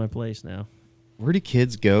Tarahumara's my place now. Where do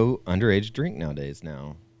kids go underage drink nowadays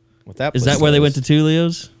now? With that Is place that where they went closed? to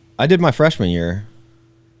Tulio's? I did my freshman year.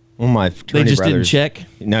 One of my They fraternity just brothers. didn't check?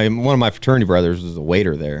 No, one of my fraternity brothers was a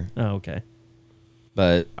waiter there. Oh, okay.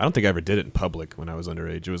 But I don't think I ever did it in public when I was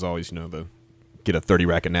underage. It was always, the get a 30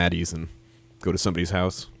 rack of natties and go to somebody's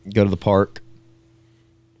house. go to the park.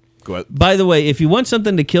 Go out. By the way, if you want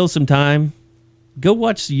something to kill some time, go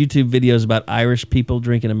watch YouTube videos about Irish people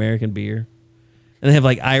drinking American beer. And they have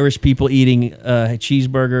like Irish people eating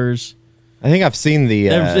cheeseburgers. I think I've seen the.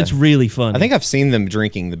 It's really funny. I think I've seen them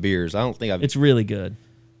drinking the beers. I don't think I've. it's really good.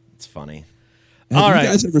 It's funny. Have All you right.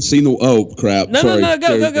 guys ever seen the? Oh crap! No, Sorry. no,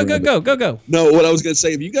 Sorry, go. No, what I was gonna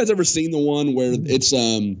say. Have you guys ever seen the one where it's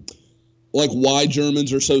like why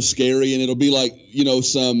Germans are so scary, and it'll be like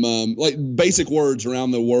some like basic words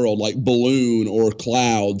around the world like balloon or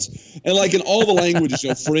clouds, and like in all the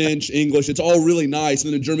languages, French, English, it's all really nice,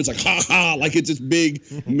 and then in German it's like ha ha, like it's this big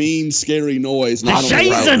mean scary noise. And I don't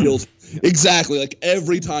know how it feels. Exactly, like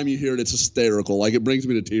every time you hear it, it's hysterical. Like it brings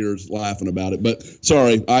me to tears laughing about it. But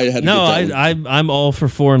sorry, I had to. No, get that one. I'm all for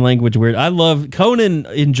foreign language weird. I love Conan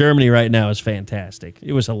in Germany right now is fantastic.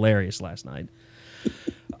 It was hilarious last night.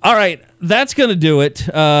 All right, that's going to do it.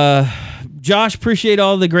 Josh, appreciate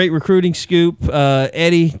all the great recruiting scoop.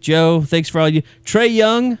 Eddie, Joe, thanks for all you. Trey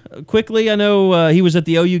Young, quickly, I know he was at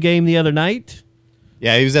the OU game the other night.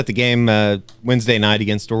 Yeah, he was at the game Wednesday night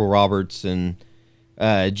against Oral Roberts, and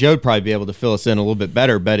Joe'd probably be able to fill us in a little bit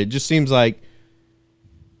better, but it just seems like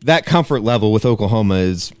that comfort level with Oklahoma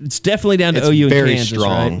It's definitely down to it's OU and very Kansas,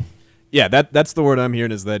 strong. right? Yeah, that's the word I'm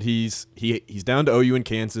hearing is that he's down to OU and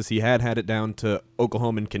Kansas. He had it down to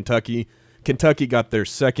Oklahoma and Kentucky. Kentucky got their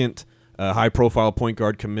second high-profile point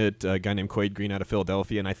guard commit, a guy named Quade Green out of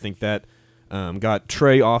Philadelphia, and I think that got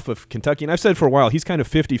Trey off of Kentucky. And I've said for a while, he's kind of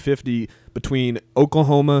 50-50 between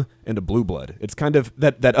Oklahoma and a blue blood. It's kind of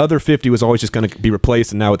that other 50 was always just going to be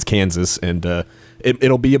replaced, and now it's Kansas. And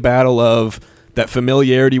it'll be a battle of that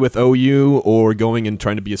familiarity with OU or going and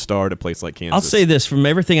trying to be a star at a place like Kansas. I'll say this, from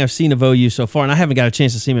everything I've seen of OU so far, and I haven't got a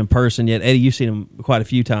chance to see him in person yet. Eddie, you've seen him quite a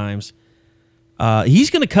few times. He's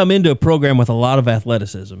going to come into a program with a lot of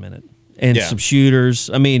athleticism in it and some shooters.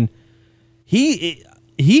 I mean, he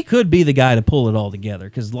could be the guy to pull it all together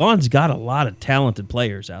because Lon's got a lot of talented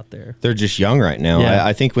players out there. They're just young right now. Yeah.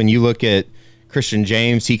 I think when you look at Christian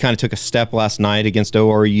James, he kind of took a step last night against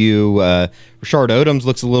ORU. Rashard Odoms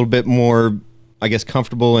looks a little bit more, I guess,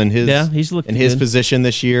 comfortable in his he's looked in his good. position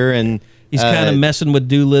this year, and He's kind of messing with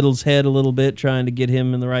Doolittle's head a little bit, trying to get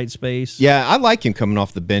him in the right space. Yeah, I like him coming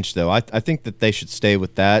off the bench, though. I think that they should stay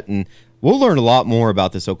with that, and we'll learn a lot more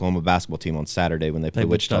about this Oklahoma basketball team on Saturday when they play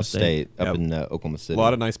Wichita State up in Oklahoma City. A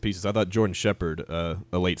lot of nice pieces. I thought Jordan Shepard, a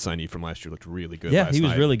late signee from last year, looked really good. Yeah, last he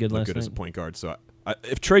was night. really good Looked last as a night. point guard. So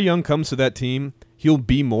if Trey Young comes to that team, he'll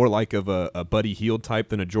be more like of a Buddy Hield type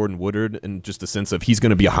than a Jordan Woodard, in just a sense of he's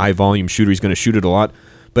going to be a high volume shooter. He's going to shoot it a lot.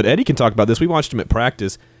 But Eddie can talk about this. We watched him at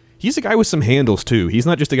practice. He's a guy with some handles, too. He's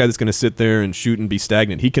not just a guy that's going to sit there and shoot and be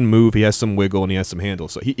stagnant. He can move, he has some wiggle, and he has some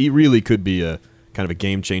handles. So he really could be a kind of a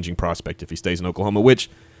game-changing prospect if he stays in Oklahoma, which,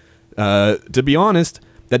 to be honest,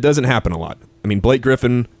 that doesn't happen a lot. I mean, Blake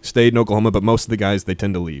Griffin stayed in Oklahoma, but most of the guys, they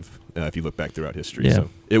tend to leave if you look back throughout history. Yeah. So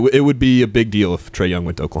it would be a big deal if Trey Young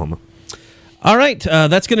went to Oklahoma. All right,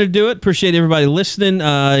 that's going to do it. Appreciate everybody listening.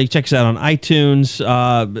 You check us out on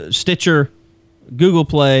iTunes, Stitcher, Google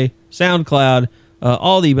Play, SoundCloud,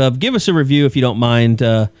 all the above. Give us a review if you don't mind.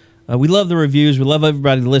 We love the reviews. We love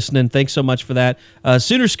everybody listening. Thanks so much for that.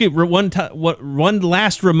 Sooner Scoop, one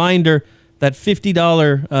last reminder, that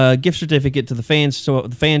 $50 gift certificate to the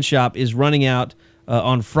fan shop is running out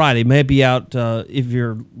on Friday. It may be out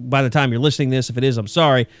by the time you're listening to this. If it is, I'm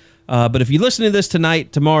sorry. But if you listen to this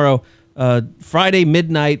tonight, tomorrow, Friday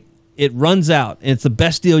midnight, it runs out. And it's the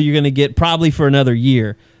best deal you're going to get probably for another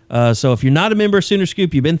year. So if you're not a member of Sooner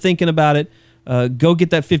Scoop, you've been thinking about it, go get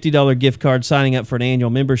that $50 gift card, signing up for an annual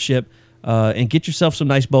membership, and get yourself some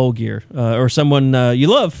nice bowl gear or someone you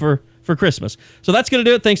love for Christmas. So that's going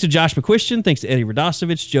to do it. Thanks to Josh McQuistion. Thanks to Eddie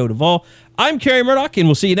Radosevich, Joe Duvall. I'm Kerry Murdoch, and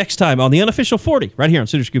we'll see you next time on the Unofficial 40 right here on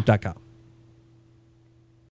SoonerScoop.com.